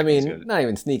 5th-round pick. I mean, not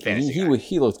even sneaky.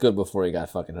 He looked good before he got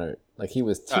fucking hurt. Like he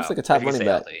was like a top running back.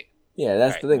 Healthy. Yeah,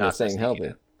 that's right, the thing with staying healthy.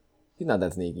 Though. He's not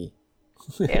that sneaky.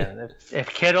 Yeah, if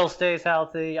Kittle stays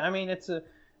healthy, I mean,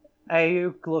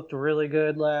 Ayuk looked really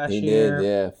good last year. He did,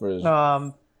 yeah. For his...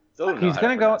 he's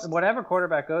gonna go. Whatever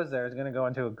quarterback goes there is gonna go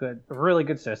into a really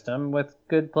good system with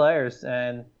good players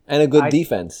and a good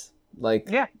defense.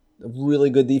 Like a really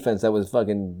good defense that was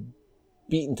fucking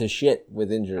beaten to shit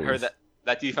with injuries. I heard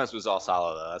that defense was all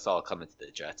solid though. That's all coming to the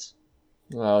Jets.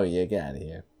 Oh yeah, get out of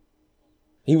here.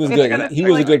 He was good. He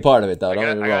was a good part of it though. Don't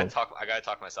get me wrong. I gotta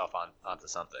talk myself onto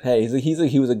something. Hey,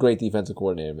 he was a great defensive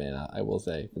coordinator, man. I will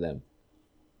say for them.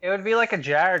 It would be like a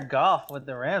Jared Goff with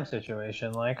the Rams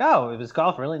situation. Like, oh, is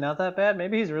Goff really not that bad?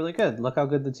 Maybe he's really good. Look how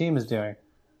good the team is doing.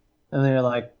 And then you're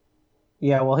like,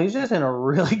 yeah, well, he's just in a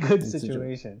really good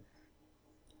situation.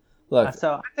 Look,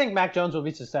 so I think Mac Jones will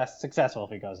be successful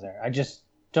if he goes there. I just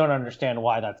don't understand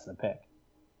why that's the pick.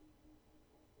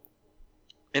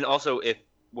 And also,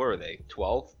 where are they?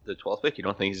 12? The 12th pick? You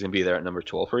don't think he's going to be there at number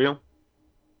 12 for you?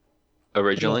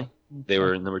 Originally? They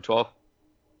were number 12?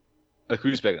 Like,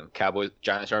 who's picking him? Cowboys?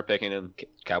 Giants aren't picking him.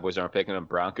 Cowboys aren't picking him.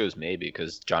 Broncos, maybe,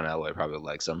 because John Elway probably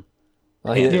likes him.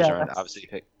 Well, Panthers aren't,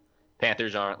 obviously.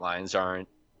 Panthers aren't. Lions aren't.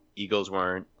 Eagles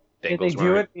weren't. Bengals weren't. Did they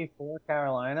do it before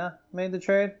Carolina made the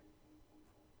trade?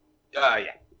 Yeah.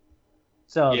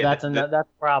 So that's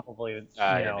probably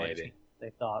maybe.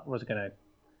 They thought was going to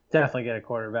definitely get a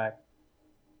quarterback.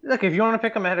 Look, if you want to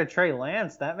pick him ahead of Trey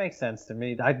Lance, that makes sense to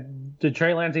me. Did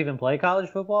Trey Lance even play college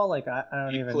football? Like I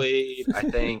don't even. He played, I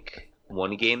think,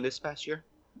 one game this past year.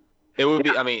 It would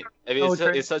be. I mean,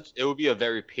 it would be a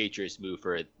very Patriots move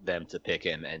for them to pick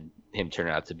him and him turn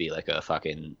out to be like a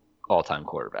fucking all-time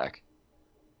quarterback.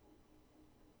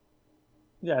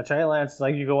 Yeah, Trey Lance.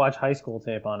 Like you go watch high school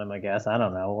tape on him. I guess I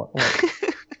don't know.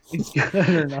 He's good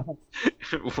or not.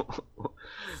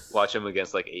 Watch him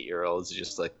against like 8-year-olds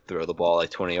just like throw the ball like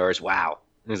 20 yards. Wow.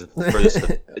 He's the first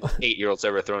 8-year-old's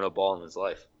ever thrown a ball in his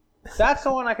life. That's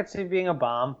the one I could see being a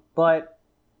bomb, but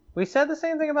we said the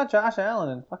same thing about Josh Allen,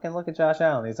 and fucking look at Josh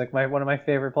Allen. He's like one of my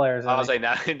favorite players. I was like,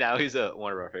 now he's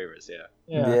one of our favorites, yeah.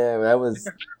 Yeah, that was...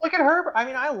 Look at Herbert. I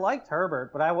mean, I liked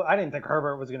Herbert, but I didn't think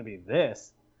Herbert was going to be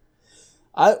this.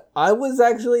 I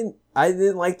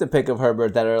didn't like the pick of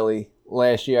Herbert that early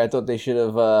last year. I thought they should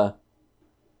have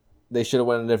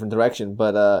went in a different direction.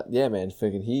 But yeah, man,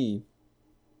 fucking he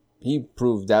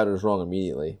proved doubters wrong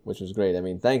immediately, which was great. I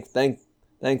mean,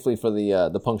 thankfully for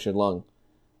the punctured lung,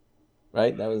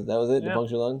 right? That was it. Yeah. The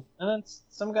punctured lung. And then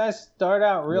some guys start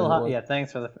out real hot. Yeah,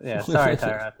 thanks for sorry,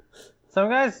 Tyrod. Some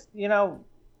guys,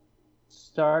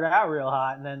 start out real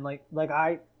hot, and then like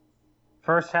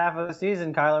first half of the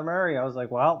season, Kyler Murray, I was like,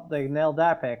 well, they nailed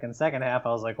that pick. And second half, I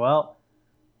was like, well,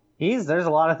 there's a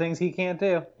lot of things he can't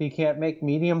do. He can't make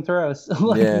medium throws.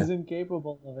 He's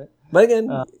incapable of it. But again,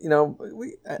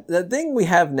 the thing we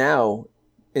have now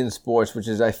in sports, which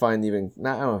is I find even, I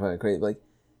don't know if I find it crazy, but like,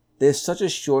 there's such a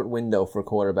short window for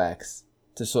quarterbacks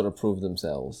to sort of prove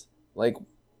themselves. Like,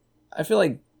 I feel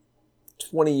like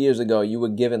 20 years ago, you were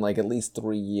given like at least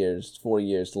 3 years, 4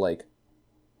 years to like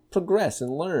progress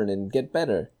and learn and get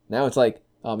better. Now it's like,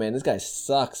 oh man, this guy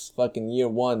sucks. Fucking year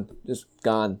one, just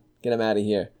gone. Get him out of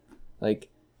here. Like,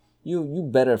 you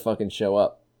better fucking show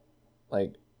up.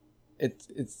 Like,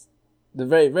 it's the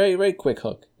very, very, very quick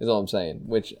hook is all I'm saying.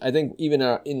 Which I think even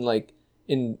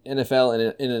in NFL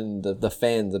and in the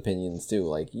fans' opinions too.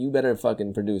 Like, you better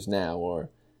fucking produce now or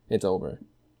it's over.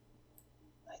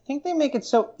 I think they make it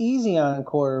so easy on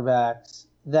quarterbacks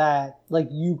that like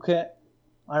you could.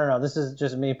 I don't know. This is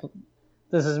just me.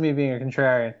 This is me being a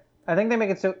contrarian. I think they make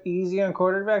it so easy on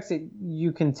quarterbacks that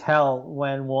you can tell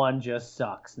when one just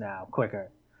sucks now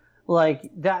quicker. Like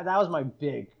that was my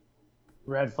big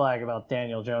red flag about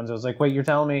Daniel Jones. I was like, wait, you're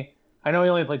telling me? I know he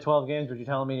only played 12 games, but you're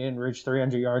telling me he didn't reach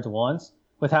 300 yards once?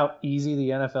 With how easy the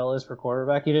NFL is for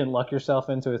quarterback, you didn't luck yourself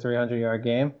into a 300-yard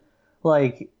game.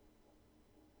 Like,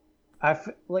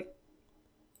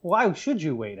 why should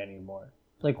you wait anymore?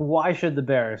 Like, why should the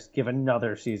Bears give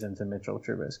another season to Mitchell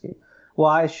Trubisky?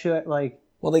 Why should,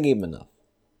 Well, they gave him enough.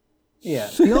 Yeah.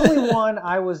 The only one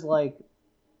I was,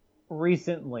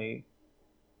 recently,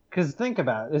 Because think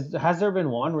about it. Has there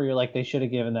been one where you're like, they should have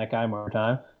given that guy more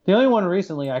time? The only one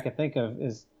recently I could think of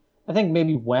is, I think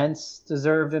maybe Wentz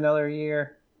deserved another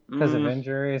year because of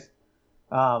injuries.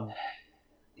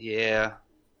 Yeah.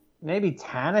 Maybe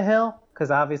Tannehill, because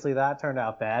obviously that turned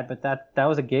out bad, but that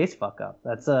was a Gase fuck up.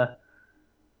 That's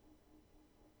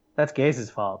Gase's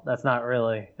fault. That's not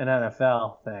really an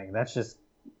NFL thing. That's just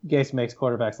Gase makes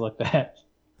quarterbacks look bad.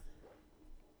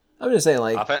 I'm just saying,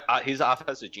 like, he's an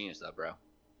offensive genius, though, bro.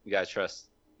 You gotta trust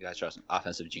him.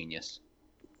 Offensive genius.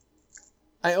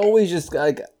 I always just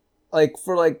like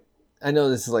for like, I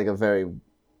know this is like a very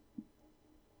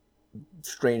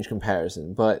strange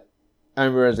comparison, but I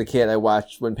remember as a kid I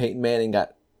watched when Peyton Manning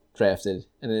got drafted,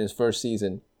 and in his first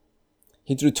season,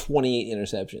 he threw 28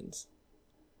 interceptions.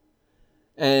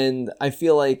 And I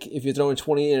feel like if you're throwing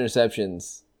 28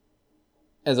 interceptions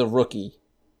as a rookie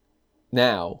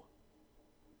now,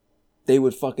 they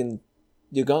would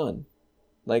you're gone.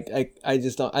 Like, I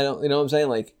just don't, you know what I'm saying?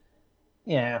 Like,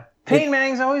 yeah. Peyton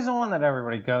Manning's always the one that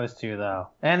everybody goes to, though.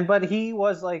 But he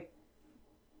was like,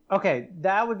 okay,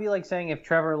 that would be like saying if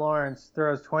Trevor Lawrence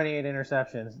throws 28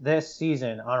 interceptions this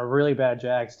season on a really bad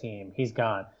Jags team, he's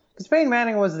gone. Because Peyton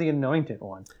Manning was the anointed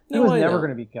one. He was never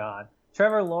going to be gone.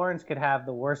 Trevor Lawrence could have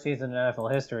the worst season in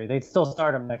NFL history. They'd still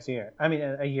start him next year. I mean,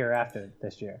 a year after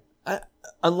this year.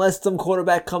 Unless some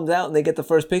quarterback comes out and they get the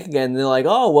first pick again, and they're like,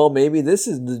 oh, well, maybe this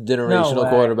is the generational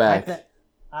quarterback.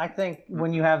 I think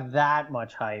when you have that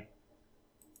much hype,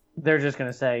 they're just going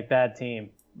to say, bad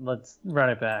team. Let's run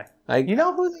it back. Speaking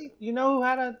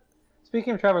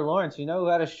of Trevor Lawrence, you know who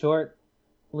had a short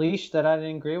leash that I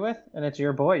didn't agree with? And it's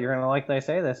your boy. You're going to like they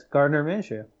say this. Gardner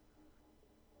Minshew.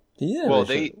 Yeah. Well,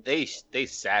 they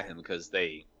sat him because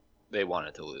they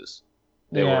wanted to lose.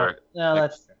 That's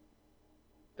true.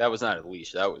 That was not a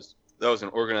leash. That was an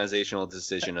organizational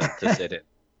decision to sit it.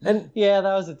 And yeah,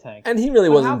 that was a tank. And he really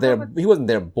wasn't there. He wasn't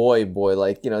their boy.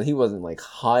 Like, you know, he wasn't like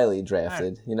highly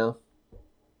drafted. You know.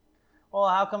 Well,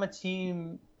 how come a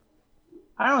team?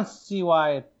 I don't see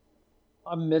why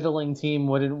a middling team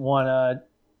wouldn't want to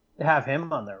have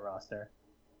him on their roster.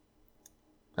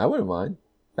 I wouldn't mind.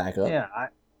 Back up. Yeah,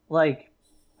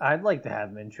 I'd like to have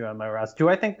Minshew on my roster. Do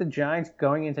I think the Giants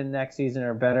going into next season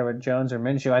are better with Jones or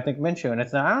Minshew? I think Minshew, and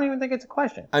it's not. I don't even think it's a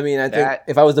question. I mean, I think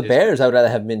if I was the Bears, I would rather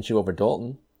have Minshew over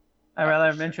Dalton. I'd rather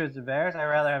have Minshew as the Bears. I'd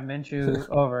rather have Minshew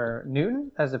over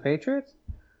Newton as the Patriots.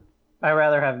 I'd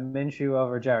rather have Minshew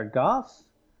over Jared Goff.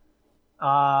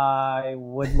 I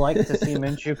would like to see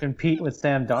Minshew compete with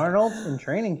Sam Darnold in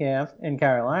training camp in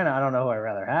Carolina. I don't know who I'd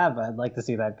rather have, but I'd like to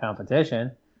see that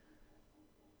competition.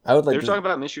 I would like. They're talking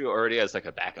about Minshew already as like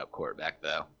a backup quarterback,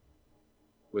 though,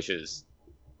 which is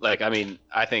like, I mean,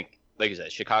 I think, like you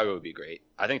said, Chicago would be great.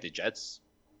 I think the Jets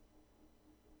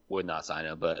would not sign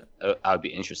him, but I would be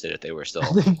interested if they were still.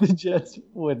 I think the Jets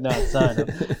would not sign him.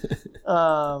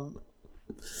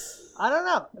 I don't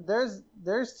know.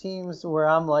 There's teams where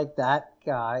I'm like, that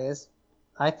guy is,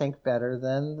 I think, better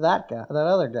than that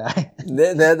other guy.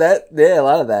 Yeah, a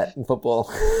lot of that in football.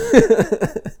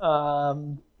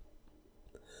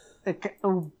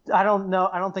 I don't know.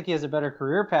 I don't think he has a better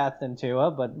career path than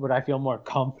Tua, but would I feel more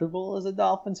comfortable as a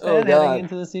Dolphins fan heading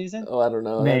into the season? Oh, I don't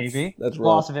know. Maybe. That's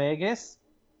Las Vegas.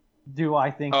 Do I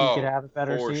think he could have a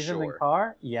better season than sure.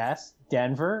 Carr? Yes.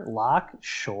 Denver, Lock,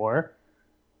 sure.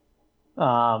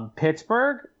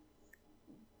 Pittsburgh.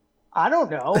 I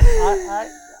don't know. I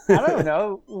don't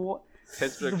know.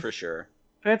 Pittsburgh for sure.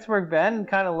 Pittsburgh Ben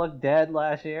kind of looked dead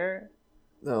last year.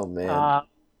 Oh man.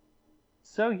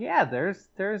 So yeah, there's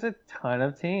a ton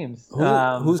of teams.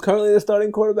 Who's currently the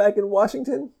starting quarterback in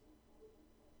Washington?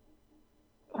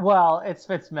 Well, it's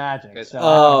Fitzmagic. So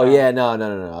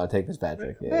no. I'll take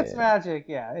Fitzpatrick. Fitzmagic,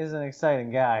 is an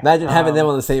exciting guy. Imagine having them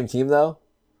on the same team though.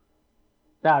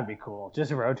 That would be cool.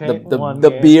 Just rotate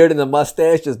the beard and the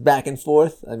mustache just back and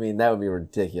forth. I mean, that would be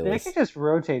ridiculous. They could just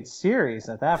rotate series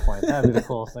at that point. That would be the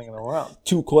coolest thing in the world.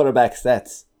 2 quarterback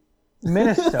sets.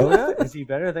 Minnesota? Is he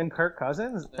better than Kirk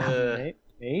Cousins?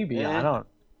 Maybe. Yeah. I don't.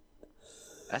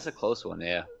 That's a close one,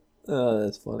 yeah. Oh,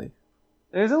 that's funny.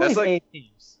 There's at least 8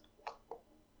 teams.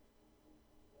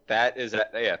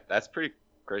 That's pretty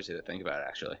crazy to think about,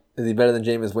 actually. Is he better than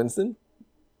Jameis Winston?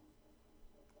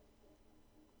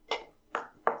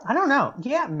 I don't know.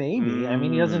 Yeah, maybe. I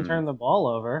mean, he doesn't turn the ball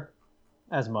over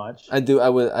as much. I do.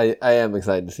 I am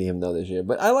excited to see him though this year.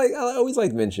 But I always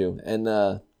liked Minshew,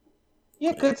 and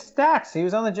yeah, good stats. He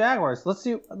was on the Jaguars. Let's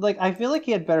see. Like, I feel like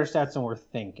he had better stats than we're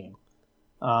thinking.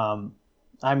 I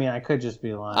mean, I could just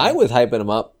be lying. I was hyping him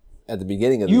up at the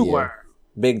beginning of the year. You were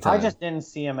big time. I just didn't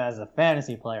see him as a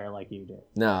fantasy player like you did.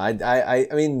 No, I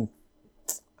mean,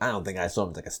 I don't think I saw him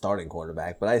as like a starting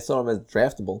quarterback, but I saw him as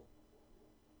draftable.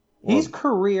 He's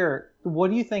career.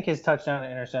 What do you think his touchdown to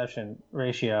interception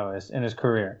ratio is in his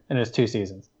career in his 2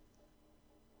 seasons?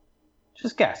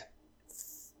 Just guess.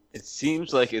 It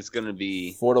seems like it's gonna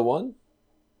be. 4-1.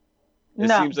 It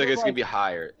seems like it's gonna be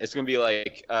higher. It's gonna be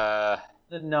like the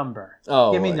number.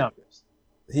 Oh, Give me like, numbers.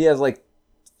 He has like.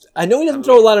 I know he doesn't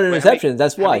throw a lot of interceptions.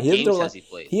 That's how why many he doesn't games throw. has he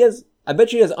played? He has. I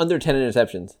bet you he has under 10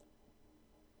 interceptions.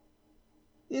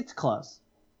 It's close.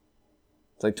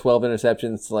 It's like 12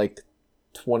 interceptions to like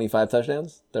 25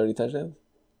 touchdowns, 30 touchdowns.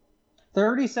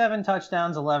 37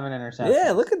 touchdowns, 11 interceptions.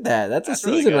 Yeah, look at that. That's a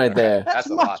really season good. right there. That's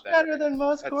a much lot better than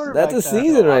most quarterbacks. That's a have.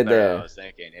 season right there. I was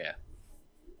thinking, yeah.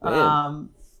 Man.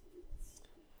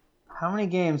 How many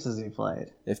games has he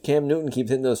played? If Cam Newton keeps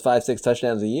hitting those 5-6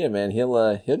 touchdowns a year, man,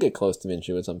 he'll get close to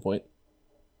Minshew at some point.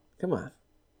 Come on,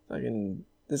 fucking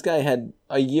this guy had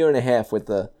a year and a half with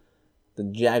the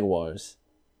Jaguars.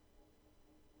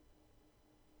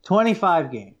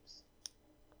 25 games.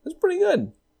 That's pretty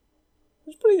good.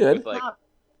 That's pretty good. With, like,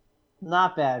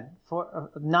 Not bad.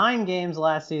 9 games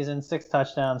last season, 6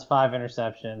 touchdowns, 5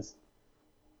 interceptions.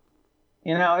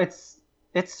 You know, it's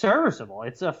serviceable.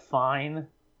 It's a fine.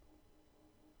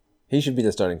 He should be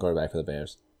the starting quarterback for the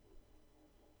Bears.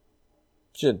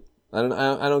 Should. I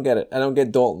don't get it. I don't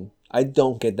get Dalton. I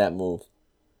don't get that move.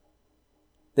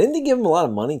 Didn't they give him a lot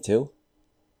of money too?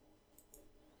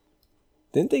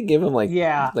 Didn't they give him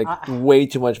way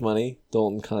too much money?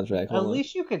 Dalton contract. At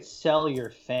least you could sell your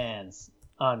fans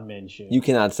on Minshew. You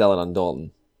cannot sell it on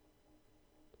Dalton.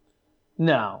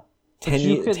 No.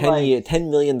 $10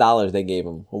 million they gave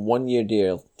him. A 1-year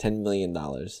deal, $10 million.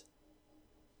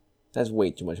 That's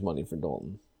way too much money for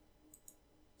Dalton.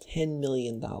 $10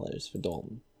 million for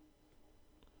Dalton.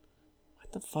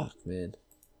 What the fuck, man?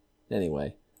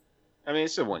 Anyway. I mean,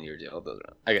 it's a 1-year deal.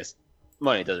 I guess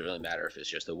money doesn't really matter if it's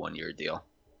just a 1-year deal.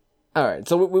 All right,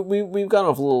 so we've gone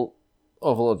off a little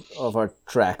of our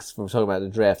tracks from talking about the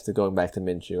draft to going back to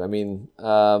Minshew. I mean,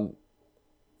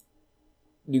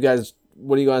 you guys,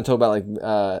 what are you going to talk about?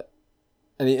 Like,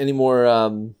 any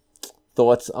more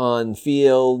thoughts on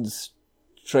Fields,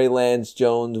 Trey Lance,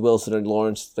 Jones, Wilson, or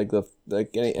Lawrence?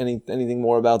 Anything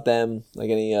more about them? Like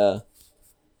any?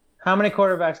 How many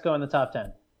quarterbacks go in the top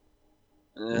 10?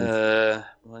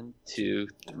 1, 2,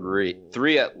 3.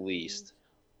 3 at least.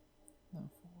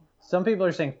 Some people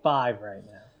are saying 5 right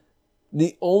now.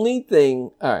 The only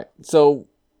thing, all right, so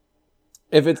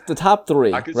if it's the top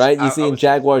 3, right? You see in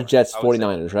Jaguars, Jets,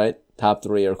 49ers, right? Top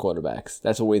 3 are quarterbacks.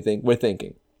 That's what we're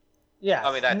thinking. Yeah,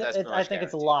 I mean that's I think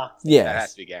it's locked. Yeah, that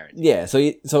has to be guaranteed. Yeah,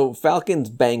 so Falcons,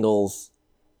 Bengals,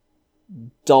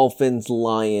 Dolphins,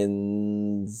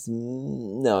 Lions.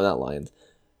 No, not Lions.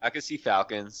 I could see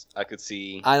Falcons. I could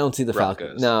see. I don't see the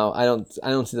Broncos. Falcons. No, I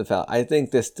don't see the Falcons. I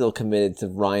think they're still committed to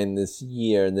Ryan this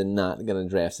year, and they're not going to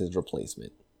draft his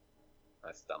replacement.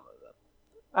 That's dumb of them.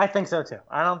 I think so too.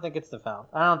 I don't think it's the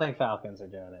Falcons. I don't think Falcons are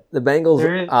doing it. The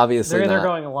Bengals obviously they're either not.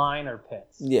 going line or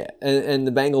Pitts. Yeah, and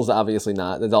the Bengals obviously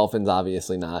not. The Dolphins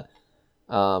obviously not.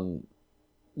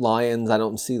 Lions, I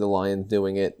don't see the Lions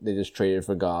doing it. They just traded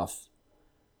for Goff.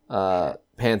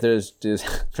 Panthers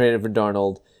just traded for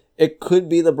Darnold. It could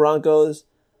be the Broncos,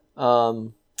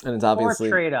 and it's obviously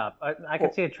or trade up. I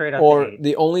could see a trade up. Or to 8.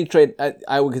 the only trade I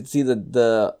could see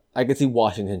I could see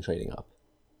Washington trading up.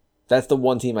 That's the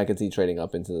one team I could see trading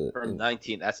up into the. From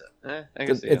 19, that's I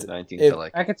can see 19 if, to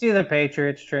like. I could see the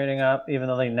Patriots trading up, even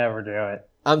though they never do it.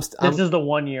 This is the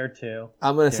 1 year too.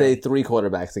 I'm gonna say 3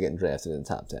 quarterbacks are getting drafted in the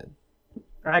top 10.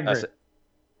 I agree.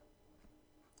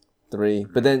 3,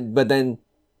 but then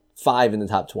 5 in the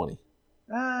top 20.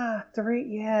 3,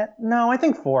 yeah. No, I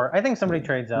think 4. I think somebody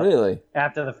trades up. Really?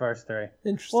 After the first 3.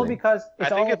 Interesting. Well, because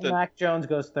it's all if the... Mac Jones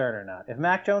goes 3rd or not. If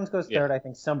Mac Jones goes 3rd, I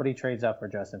think somebody trades up for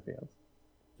Justin Fields.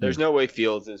 There's no way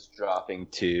Fields is dropping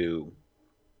to.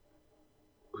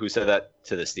 Who said that?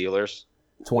 To the Steelers?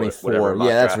 24.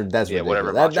 Yeah, that's ridiculous.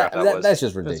 Whatever mock draft that was. That's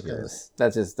just ridiculous.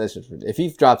 That's just ridiculous. If he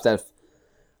drops that,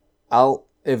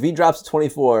 if he drops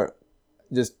 24,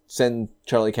 just send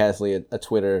Charlie Casserly a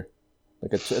Twitter,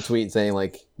 like a tweet saying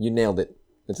like, "You nailed it.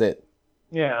 That's it.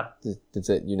 Yeah, that's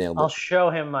it. You nailed it." I'll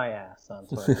show him my ass on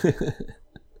Twitter.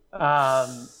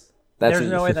 There's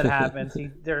no way that happens.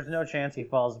 There's no chance he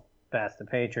falls past the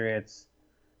Patriots,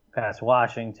 past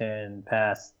Washington,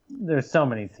 past. There's so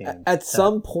many teams. At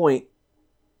some point,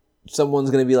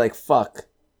 someone's gonna be like, "Fuck,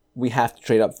 we have to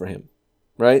trade up for him,"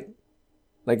 right?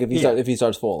 Like if he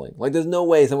starts falling, like there's no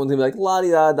way someone's gonna be like, "La di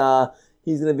da da."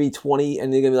 He's gonna be 20,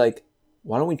 and they're gonna be like,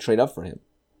 "Why don't we trade up for him?"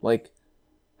 Like,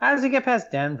 how does he get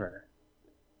past Denver?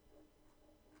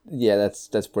 Yeah,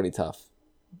 that's pretty tough.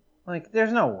 Like,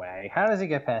 there's no way. How does he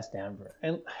get past Denver?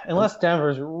 And unless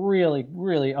Denver's really,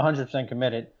 really 100%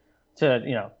 committed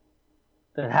to,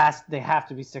 They have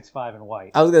to be 6'5" and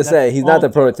white. I was gonna say he's not the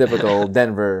only- prototypical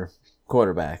Denver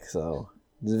quarterback, so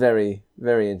it's very,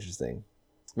 very interesting.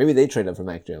 Maybe they trade up for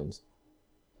Mac Jones.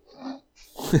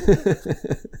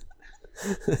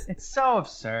 It's so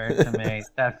absurd to me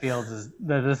that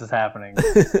this is happening.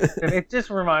 It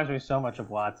just reminds me so much of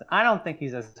Watson. I don't think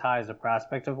he's as high as a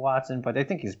prospect of Watson, but I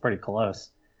think he's pretty close.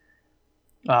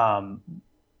 It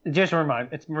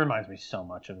reminds me so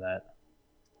much of that.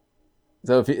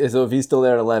 So if he's still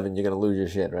there at 11, you're gonna lose your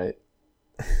shit, right?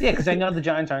 Yeah, because I know the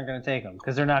Giants aren't going to take him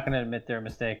because they're not going to admit their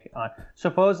mistake.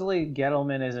 Supposedly,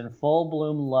 Gettleman is in full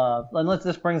bloom love. Unless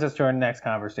this brings us to our next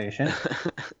conversation.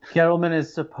 Gettleman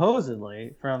is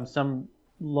supposedly, from some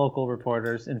local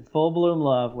reporters, in full bloom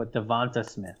love with Devonta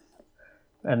Smith.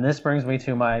 And this brings me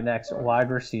to my next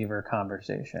wide receiver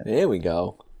conversation. There we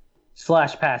go. /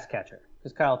 pass catcher.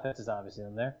 Because Kyle Pitts is obviously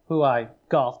in there, who I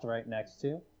golfed right next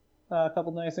to a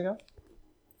couple nights ago.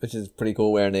 Which is pretty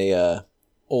cool, wearing a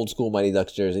old school Mighty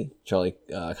Ducks jersey. Charlie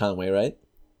Conway, right?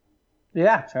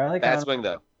 Yeah, Charlie Bad Conway. swing,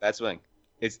 though. Bad swing.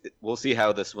 We'll see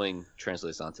how the swing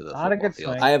translates onto the Not a football good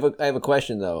field. swing. I have a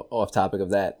question, though, off topic of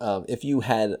that. If you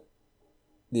had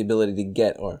the ability to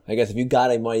get, or I guess if you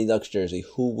got a Mighty Ducks jersey,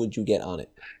 who would you get on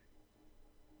it?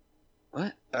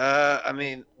 What? I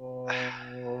mean,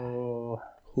 Oh.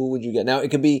 Who would you get? Now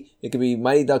it could be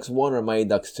Mighty Ducks 1 or Mighty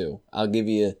Ducks 2. I'll give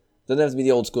you. Doesn't have to be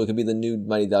the old school. It could be the new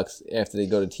Mighty Ducks after they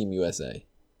go to Team USA.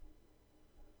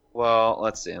 well,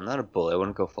 let's see. I'm not a bully. I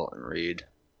wouldn't go Fulton Reed.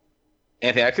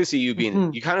 Anthony, I could see you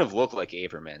being. You kind of look like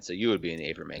Averman, so you would be an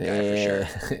Averman guy for sure.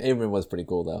 Averman was pretty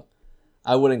cool though.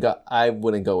 I wouldn't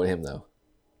go with him though.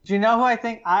 Do you know who I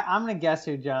think? I'm gonna guess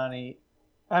who Johnny.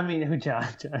 I mean, who John?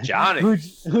 Johnny.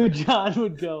 Who John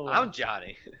would go with? I'm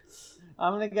Johnny.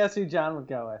 I'm gonna guess who John would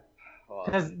go with Well,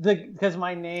 because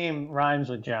my name rhymes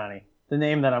with Johnny. The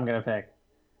name that I'm gonna pick.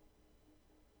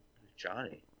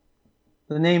 Johnny.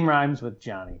 The name rhymes with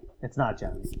Johnny. It's not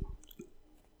Johnny.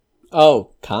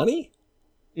 Oh, Connie?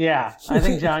 Yeah, I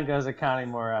think John goes with Connie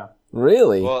Morrow.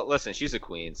 Really? Well, listen, she's a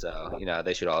queen, so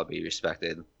they should all be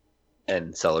respected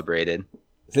and celebrated.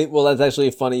 See, well, that's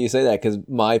actually funny you say that because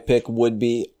my pick would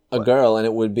be a girl, and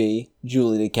it would be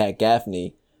Julie the Cat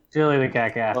Gaffney. Julie the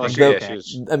Cat Gaffney. Well, The- she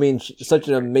was. I mean, such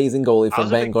an amazing goalie I from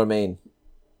was a big- Bangor, Maine.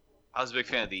 I was a big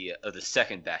fan of the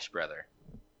second Bash brother.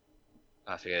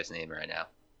 I forget his name right now.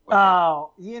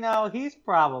 Oh, he's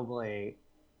probably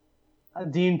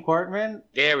Dean Portman.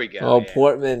 There we go. Oh, yeah.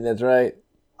 Portman, that's right.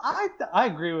 I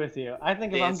agree with you. I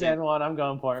think if I'm Dancing. getting one, I'm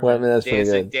going Portman. Portman, that's pretty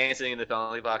good. Dancing in the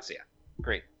penalty box. Yeah,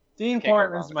 great. Dean Can't go wrong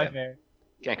Portman's with my him. favorite.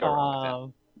 Can't go wrong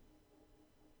with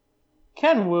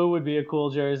Ken Wu would be a cool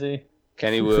jersey. that.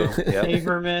 Kenny Wu. Yep.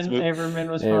 Averman. Smooth. Averman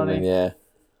was Averman, funny. yeah.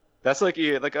 That's like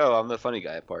you. Like, oh, I'm the funny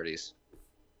guy at parties.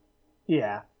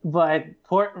 Yeah, but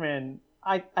Portman,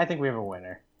 I think we have a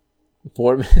winner.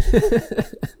 Portman. I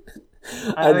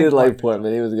think did like Portman.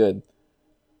 Portman. He was good.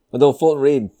 Although Fulton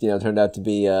Reed, turned out to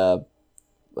be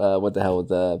what the hell with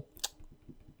the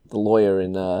lawyer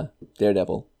in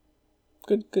Daredevil.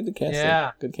 Good casting.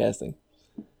 Yeah. Good casting.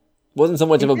 Wasn't so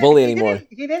much of a bully anymore.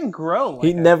 He didn't grow. Like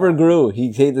He that. never grew.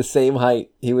 He stayed the same height.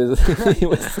 He was. He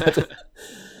was. Such a,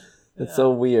 it's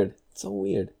so weird. So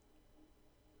weird.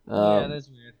 Yeah, that's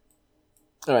weird.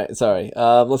 All right. Sorry.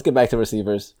 Let's get back to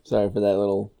receivers. Sorry for that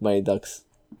little Mighty Ducks.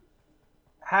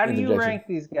 How do you interjection. rank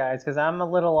these guys? Because I'm a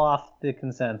little off the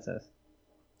consensus.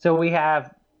 So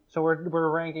we're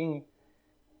ranking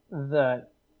the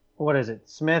what is it?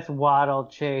 Smith, Waddle,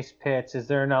 Chase, Pitts. Is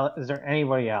there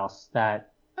anybody else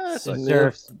that Smith,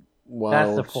 deserves?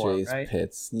 Waddle, the four, Chase, right?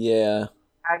 Pitts. Yeah.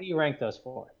 How do you rank those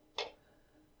four?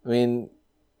 I mean,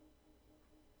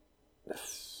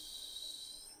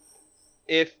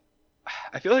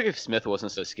 I feel like if Smith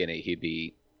wasn't so skinny, he'd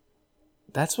be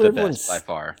that's what the everyone's. best by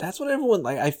far. That's what everyone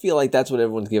like. I feel like that's what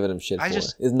everyone's giving him shit I for.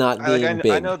 just- is not being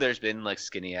big. I know there's been like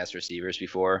skinny ass receivers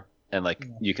before, and like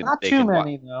you can. Not they too can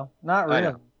many though. Not I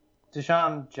really. know.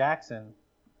 Deshaun Jackson.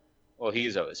 Well,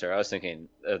 he's always there. I was thinking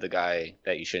of the guy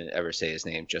that you shouldn't ever say his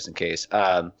name just in case.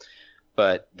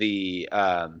 But the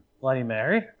Bloody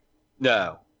Mary.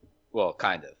 no, well,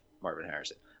 kind of Marvin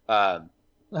Harrison. Oh.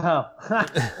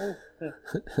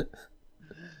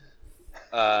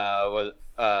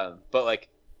 But like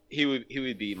he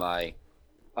would be my,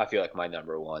 I feel like my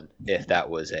number one if that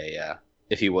was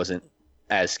if he wasn't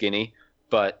as skinny.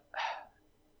 But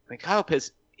I mean, Kyle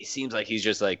Pitts, he seems like he's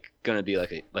just like gonna be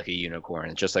like a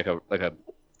unicorn, just like a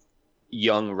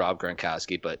young Rob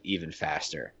Gronkowski, but even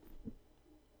faster.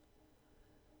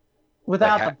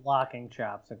 Without Like, the blocking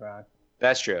chops, Gronk.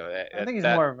 That's true. I think he's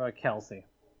That- more of a Kelsey.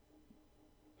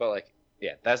 But like,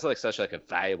 yeah, that's like such like a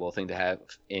valuable thing to have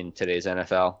in today's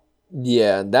NFL.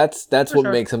 Yeah, that's For what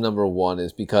sure. makes him number one,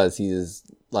 is because he's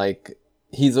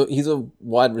a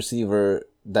wide receiver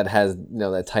that has,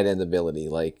 that tight end ability.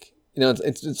 Like,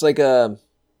 it's like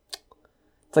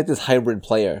this hybrid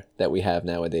player that we have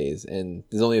nowadays, and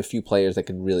there's only a few players that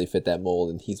can really fit that mold,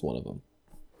 and he's one of them.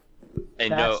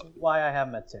 And That's why I have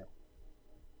him at 2.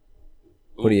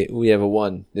 What do we have a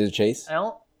 1? Is it Chase?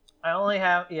 I only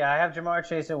have I have Jamar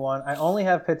Chase at 1. I only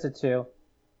have Pitts at 2.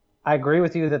 I agree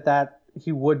with you that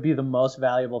he would be the most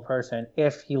valuable person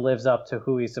if he lives up to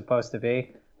who he's supposed to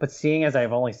be. But seeing as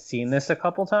I've only seen this a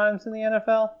couple times in the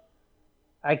NFL,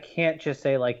 I can't just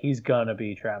say like he's gonna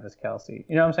be Travis Kelce.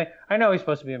 You know what I'm saying? I know he's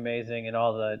supposed to be amazing, and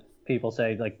all the people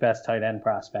say like best tight end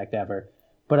prospect ever,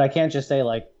 but I can't just say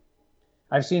like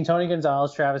I've seen Tony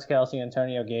Gonzalez, Travis Kelce,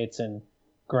 Antonio Gates, and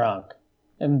Gronk.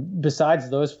 And besides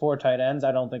those 4 tight ends,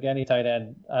 I don't think any tight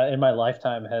end in my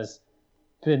lifetime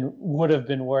would have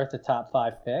been worth a top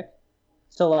 5 pick.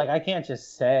 So like I can't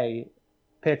just say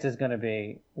Pitts is going to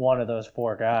be one of those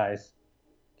 4 guys.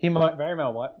 He might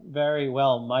very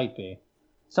well might be.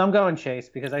 So I'm going Chase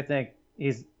because I think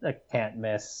he's a can't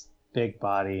miss, big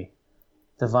body,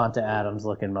 Devonta Adams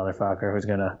looking motherfucker who's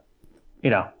gonna,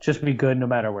 just be good no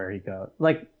matter where he goes.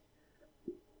 Like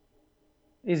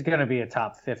he's gonna be a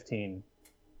top 15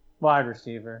 wide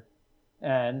receiver,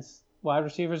 and wide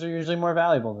receivers are usually more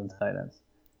valuable than tight ends,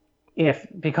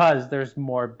 because there's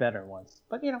more better ones.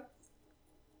 But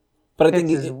But I Pitts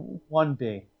think is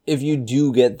 1B. if you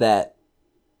do get that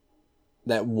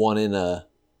one in a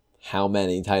how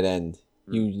many tight end,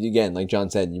 you again, like John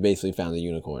said, you basically found a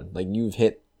unicorn. Like you've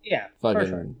hit fucking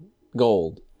sure.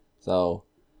 gold. So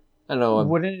I don't know.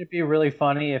 Wouldn't it be really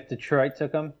funny if Detroit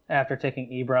took him after taking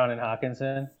Ebron and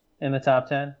Hawkinson in the top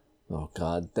 10? Oh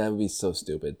God, that would be so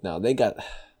stupid. No, they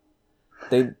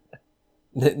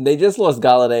just lost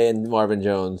Galladay and Marvin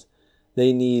Jones.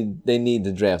 They need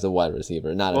to draft a wide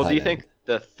receiver, not a tight do you end. think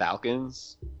the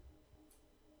Falcons?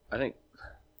 Do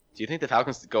you think the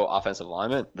Falcons go offensive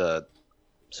lineman, the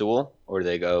Sewell, or do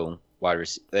they go wide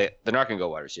receiver? They're not going to go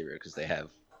wide receiver because they have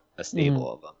a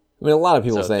stable of them. I mean, a lot of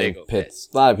people So they saying go Pitts.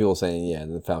 A lot of people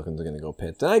saying, the Falcons are going to go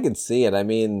Pitts. And I can see it. I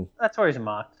mean, That's where he's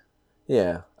mocked.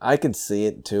 yeah, I could see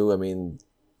it too. I mean,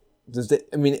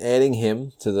 adding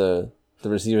him to the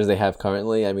receivers they have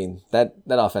currently, I mean, that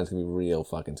offense can be real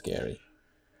fucking scary.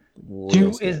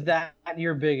 Is that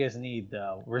your biggest need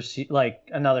though? Like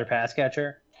another pass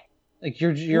catcher? Like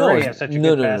you No, already it's- have such a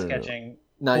no, good no, pass no, no. catching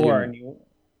Not core, your- and you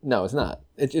No, it's not.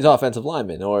 It's offensive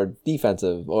lineman or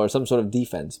defensive or some sort of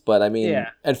defense. But I mean, Yeah.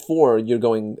 at 4, you're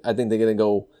going. I think they're going to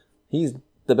go. He's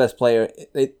the best player.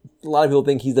 A lot of people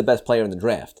think he's the best player in the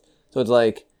draft. So it's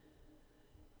like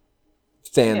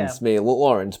maybe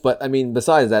Lawrence. But I mean,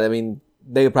 besides that, I mean,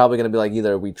 they're probably going to be like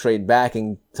either we trade back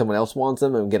and someone else wants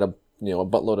him and get a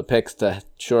buttload of picks to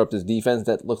shore up this defense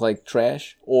that look like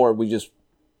trash, or we just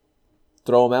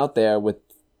throw him out there with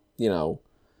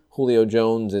Julio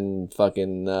Jones and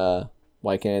fucking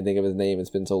why can't I think of his name? It's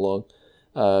been so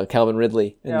long. Calvin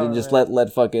Ridley, and then just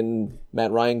let fucking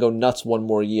Matt Ryan go nuts one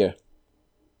more year.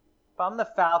 If I'm the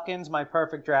Falcons, my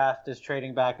perfect draft is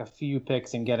trading back a few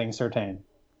picks and getting Surtain.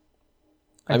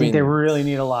 I think they really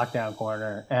need a lockdown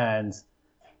corner, and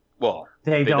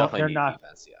they don't. They're not.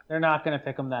 Defense, yeah. They're not going to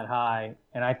pick them that high.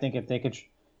 And I think if they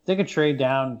could trade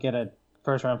down, get a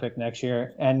first round pick next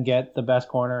year, and get the best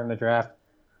corner in the draft.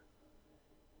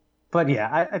 But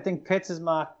yeah, I think Pitts is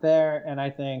mocked there, and I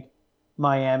think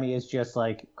Miami is just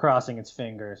like crossing its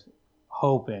fingers,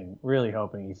 really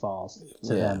hoping he falls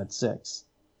to them at 6.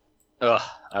 Ugh,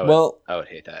 I would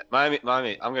hate that. Miami,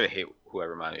 I'm going to hate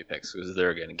whoever Miami picks because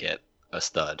they're going to get a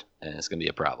stud, and it's going to be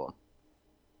a problem.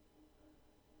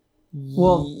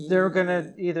 Well, they're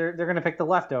gonna pick the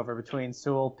leftover between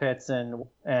Sewell, Pitts,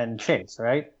 and Chase,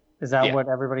 right? Is that what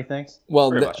everybody thinks?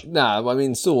 Well, Pretty much. nah. I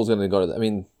mean, Sewell's going to go to. I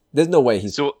mean, there's no way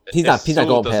he's not Sewell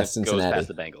going doesn't past go Cincinnati. past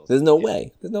the Bengals. There's no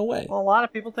way. There's no way. Well, a lot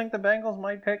of people think the Bengals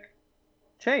might pick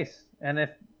Chase, and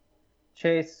if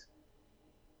Chase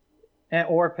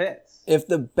or Pitts, If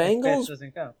the Pitts Bengals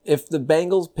doesn't go. if the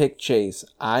Bengals pick Chase,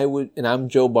 I would, and I'm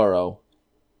Joe Burrow,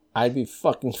 I'd be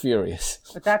fucking furious.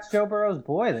 But that's Joe Burrow's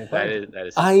boy. They That played. is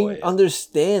his I boy.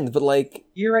 understand, but like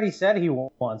He already said he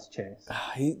wants Chase.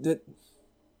 he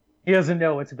He doesn't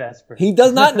know what's best for him. he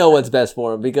does not know what's best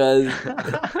for him because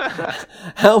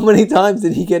how many times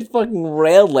did he get fucking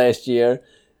railed last year?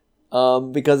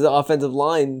 Because the offensive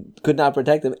line could not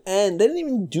protect him, and they didn't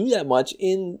even do that much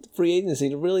in free agency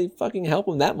to really fucking help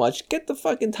him that much. Get the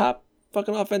fucking top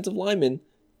fucking offensive lineman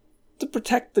to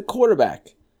protect the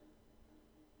quarterback.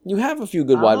 You have a few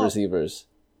good wide receivers.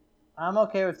 I'm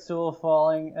okay with Sewell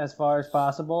falling as far as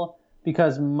possible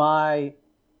because my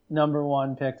number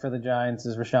one pick for the Giants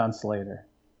is Rashawn Slater.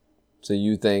 So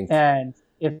you think? And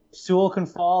if Sewell can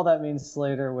fall, that means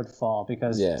Slater would fall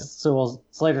because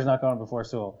Slater's not going before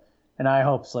Sewell. And I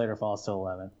hope Slater falls to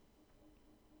 11.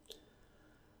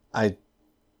 I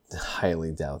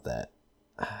highly doubt that.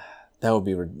 That would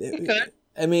be ridiculous. Okay.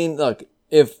 I mean, look,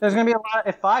 if there's going to be a lot,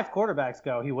 if 5 quarterbacks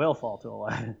go, he will fall to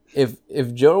 11.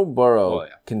 If Joe Burrow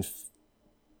can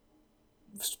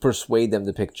persuade them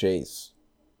to pick Chase,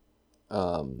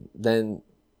 then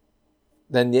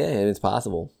yeah, it's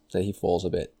possible that he falls a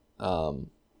bit. But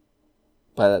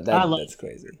that's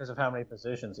crazy because of how many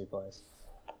positions he plays.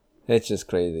 It's just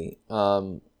crazy.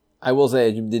 I will say,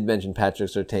 you did mention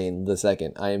Patrick Surtain the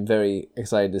second. I am very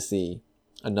excited to see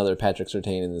another Patrick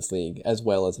Surtain in this league, as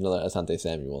well as another Asante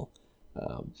Samuel.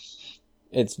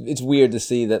 It's weird to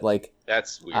see that, like,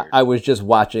 that's weird. I was just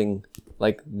watching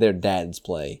like their dads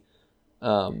play,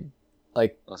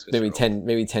 like maybe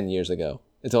 10 years ago.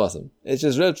 It's awesome. It's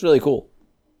really cool.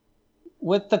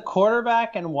 With the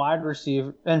quarterback and wide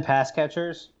receiver and pass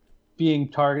catchers being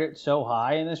targeted so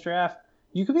high in this draft,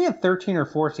 you could be at 13 or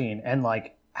 14 and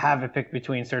like have a pick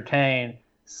between Surtain,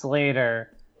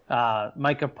 Slater,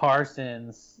 Micah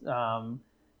Parsons,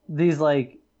 these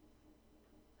like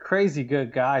crazy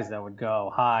good guys that would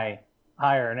go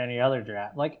higher in any other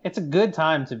draft. Like, it's a good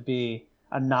time to be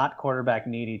a not quarterback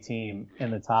needy team in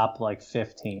the top like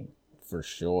 15. For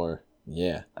sure.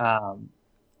 Yeah.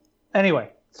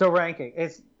 Anyway, so ranking.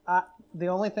 It's the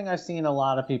only thing I've seen a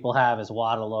lot of people have is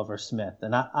Waddle over Smith,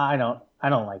 and I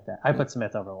don't like that. I put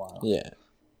Smith over Waddle. Yeah.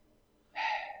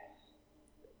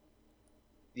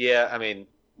 Yeah, I mean,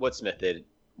 what Smith did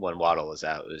when Waddle was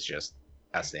out was just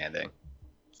outstanding.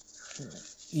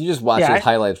 You just watch his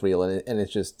highlights reel, and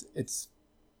it's just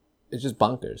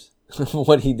bonkers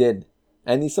what he did,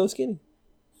 and he's so skinny.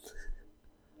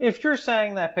 If you're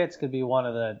saying that Pitts could be one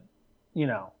of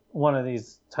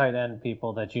these tight end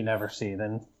people that you never see,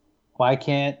 then why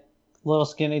can't little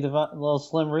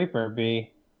Slim Reaper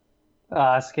be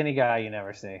a skinny guy you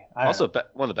never see? Also,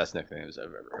 one of the best nicknames I've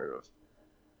ever heard of.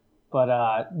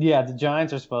 But the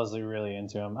Giants are supposedly really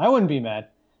into him. I wouldn't be mad.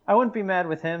 I wouldn't be mad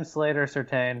with him, Slater,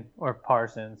 Surtain, or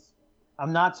Parsons.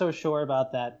 I'm not so sure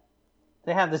about that.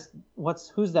 They have this.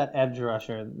 Who's that edge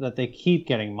rusher that they keep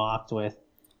getting mocked with?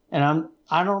 And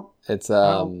I don't. It's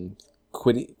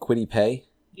Kwity Paye.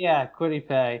 Yeah, Kwity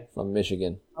Paye from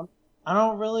Michigan. I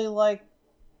don't really like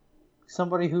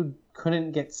somebody who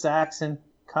couldn't get sacks in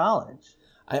college.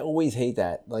 I always hate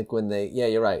that. Like when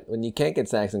you're right. When you can't get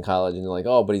sacks in college, and you're like,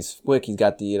 oh, but he's quick. He's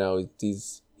got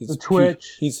he's the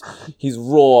twitch. He's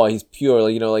raw. He's pure.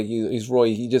 Like, he's raw.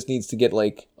 He just needs to get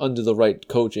like under the right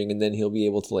coaching, and then he'll be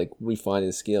able to like refine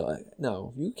his skill.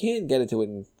 No, you can't get into it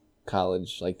in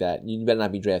college like that. You better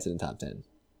not be drafted in top 10,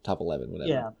 top 11, whatever.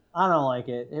 Yeah, I don't like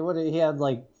it. He had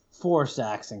like 4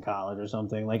 sacks in college or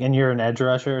something. Like, and you're an edge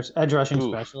rushing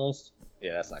specialist.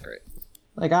 Yeah, that's not great.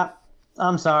 Like,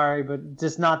 I'm sorry, but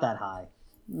just not that high.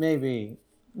 Maybe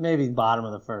bottom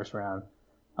of the first round.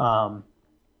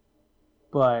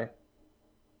 But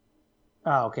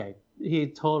okay, he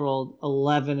totaled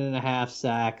 11.5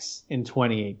 sacks in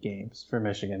 28 games for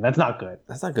Michigan. That's not good.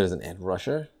 That's not good as an edge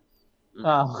rusher.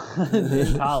 Oh,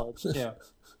 in college too.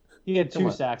 He had 2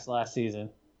 sacks last season.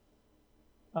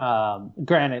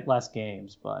 Granted, less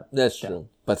games, but that's true.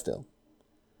 But still,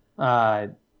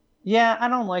 yeah, I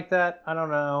don't like that. I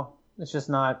don't know. It's just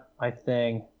not my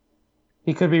thing.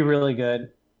 He could be really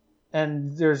good,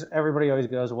 and everybody always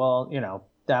goes, well,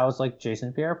 that was like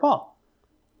Jason Pierre-Paul,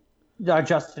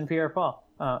 Justin Pierre-Paul,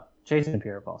 Jason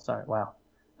Pierre-Paul. Sorry, wow.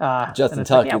 Justin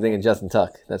Tuck. You're thinking Justin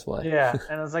Tuck. That's why. Yeah,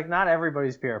 and it's like not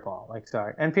everybody's Pierre-Paul. Like,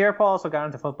 sorry, and Pierre-Paul also got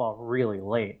into football really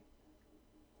late.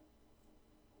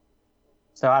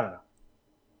 So I don't know.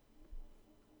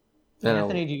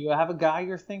 Anthony, do you have a guy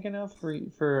you're thinking of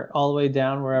for all the way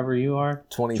down wherever you are?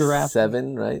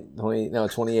 27, right?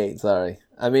 28. Sorry.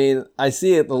 I mean, I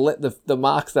see it. The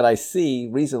mocks that I see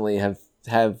recently have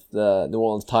the New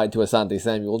Orleans tied to Asante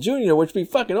Samuel Jr., which would be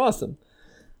fucking awesome.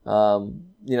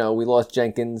 We lost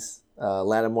Jenkins.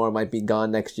 Lattimore might be gone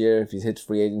next year if he hits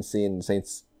free agency, and the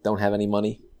Saints don't have any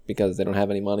money because they don't have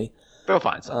any money. They'll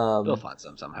find some. They'll find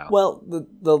some somehow. Well,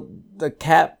 the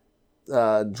cap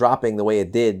dropping the way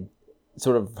it did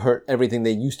sort of hurt everything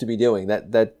they used to be doing.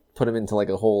 That put them into like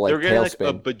a whole like tailspin. They're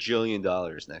getting like $1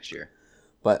 bajillion next year.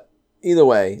 But either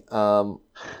way,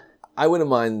 I wouldn't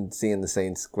mind seeing the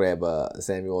Saints grab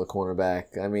Samuel, a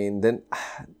cornerback. I mean, then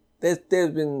I've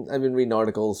been reading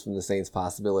articles from the Saints'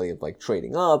 possibility of like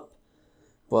trading up,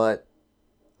 but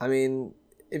I mean,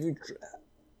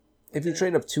 if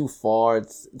trade up too far,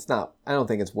 it's not. I don't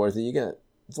think it's worth it.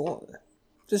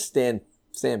 Just stand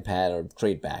stand pat or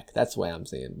trade back. That's the way I'm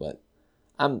seeing. But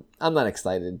I'm not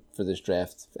excited for this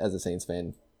draft as a Saints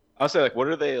fan. I'll say, like, what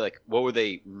would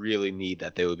they really need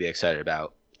that they would be excited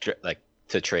about, like,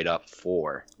 to trade up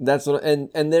for? That's what, and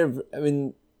they're, I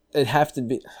mean, it'd have to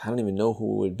be, I don't even know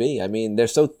who it would be. I mean, they're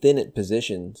so thin at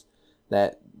positions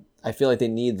that I feel like they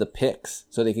need the picks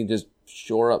so they can just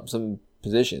shore up some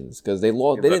positions, because they're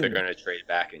going to trade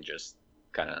back and just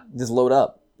kind of just load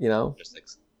up, you know, just like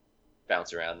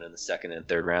bounce around in the second and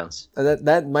third rounds.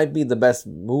 That might be the best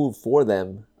move for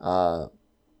them,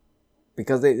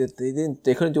 because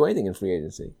they couldn't do anything in free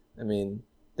agency. I mean,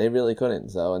 they really couldn't.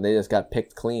 So, and they just got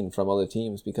picked clean from other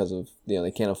teams because of, you know,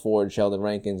 they can't afford Sheldon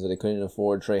Rankins, or they couldn't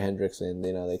afford Trey Hendrickson.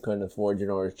 You know, they couldn't afford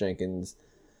Janoris Jenkins.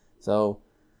 So,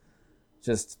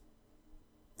 just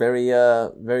very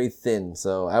very thin.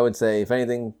 So I would say, if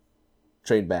anything,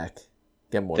 trade back,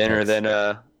 get more thinner picks. than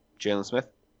Jalen Smith.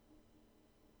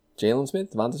 Jalen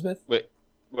Smith, Devonta Smith. Wait,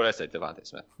 what did I say? Devonta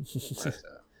Smith.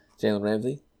 Jalen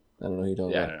Ramsey. I don't know who you're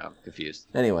talking about. I don't know. I'm confused.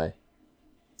 Anyway,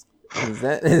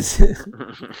 is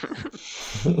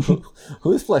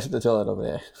who's flushing the toilet over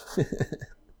there?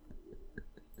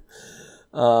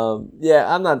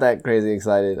 Yeah, I'm not that crazy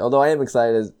excited. Although I am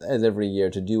excited as every year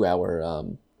to do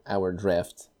our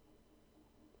draft,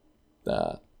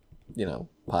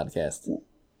 podcast.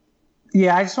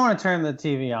 Yeah, I just want to turn the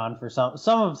TV on for some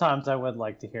of the times. I would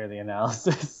like to hear the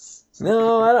analysis.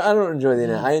 No, I don't enjoy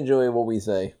the I enjoy what we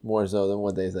say more so than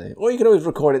what they say. Or you can always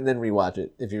record it and then rewatch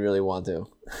it if you really want to.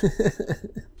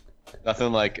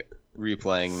 Nothing like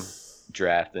replaying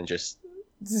draft and just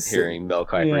hearing Mel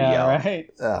Kiper yell. Right.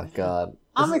 Oh God.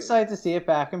 I'm excited to see it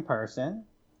back in person,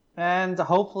 and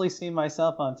hopefully see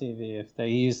myself on TV if they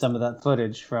use some of that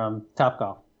footage from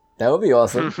Topgolf. That would be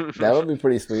awesome. That would be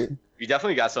pretty sweet. You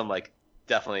definitely got some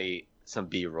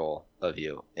B-roll of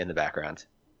you in the background.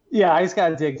 Yeah, I just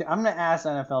gotta dig. I'm gonna ask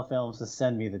NFL Films to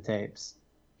send me the tapes.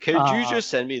 Could you just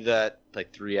send me that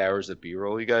 3 hours of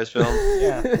B-roll you guys filmed?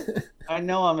 Yeah, I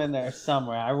know I'm in there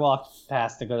somewhere. I walked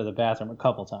past to go to the bathroom a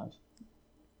couple times.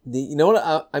 You know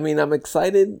what? I mean, I'm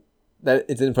excited that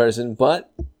it's in person,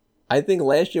 but I think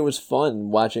last year was fun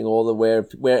watching all the where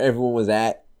everyone was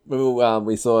at. Remember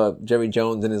we saw Jerry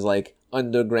Jones in his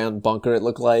underground bunker, it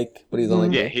looked like, but he's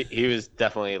only he was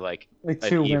definitely an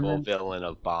two evil women. Villain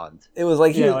of Bond. It was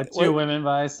like two women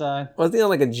by his side. Was he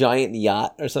on a giant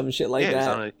yacht or some shit like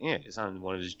that? He's on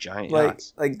one of his giant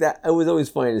yachts. Like that. It was always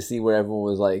funny to see where everyone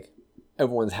was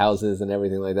everyone's houses and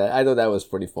everything like that. I thought that was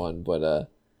pretty fun, but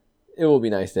it will be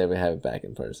nice to ever have it back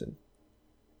in person.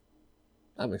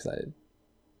 I'm excited.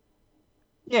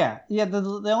 Yeah.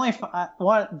 The only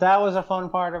one that was a fun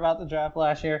part about the draft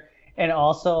last year, and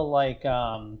also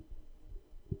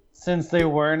since they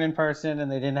weren't in person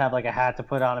and they didn't have a hat to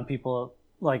put on and people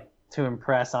to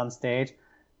impress on stage,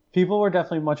 people were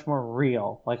definitely much more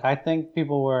real. I think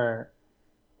people were,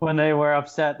 when they were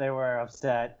upset,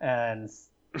 and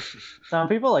some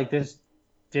people just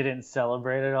didn't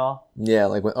celebrate at all. Yeah,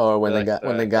 when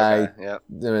the guy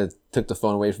took the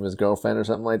phone away from his girlfriend or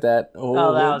something like that.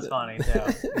 Oh, that was funny too.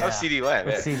 Yeah. CD Lamb.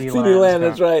 Yeah. CD Lamb,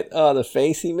 that's right. Oh, the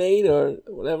face he made or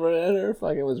whatever at her,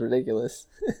 fucking was ridiculous.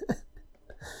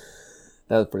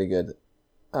 That was pretty good.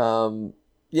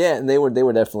 Yeah, and they were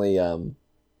definitely I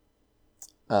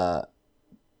don't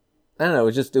know,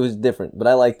 it was different, but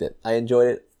I liked it. I enjoyed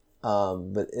it.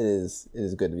 But it is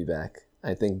good to be back.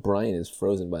 I think Brian is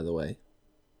frozen, by the way.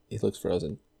 He looks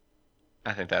frozen.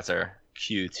 I think that's our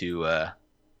cue to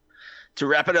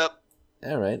wrap it up.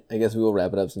 All right. I guess we will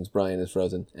wrap it up since Brian is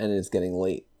frozen and it's getting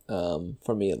late.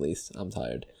 For me at least. I'm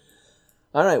tired.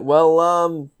 All right.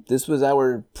 Well, this was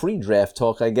our pre-draft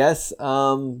talk, I guess.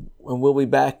 And we'll be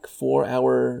back for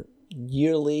our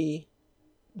yearly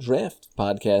draft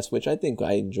podcast, which I think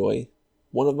I enjoy.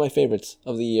 One of my favorites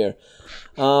of the year.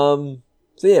 So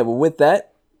yeah, well, with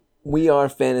that, we are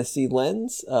Fantasy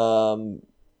Lens.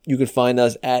 You can find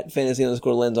us at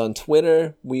Fantasy_Lens on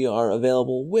Twitter. We are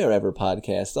available wherever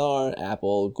podcasts are,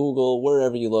 Apple, Google,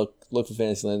 wherever you look for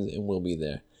Fantasy Lens and we'll be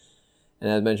there. And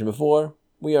as mentioned before,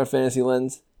 we are Fantasy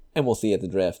Lens, and we'll see you at the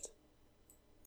draft.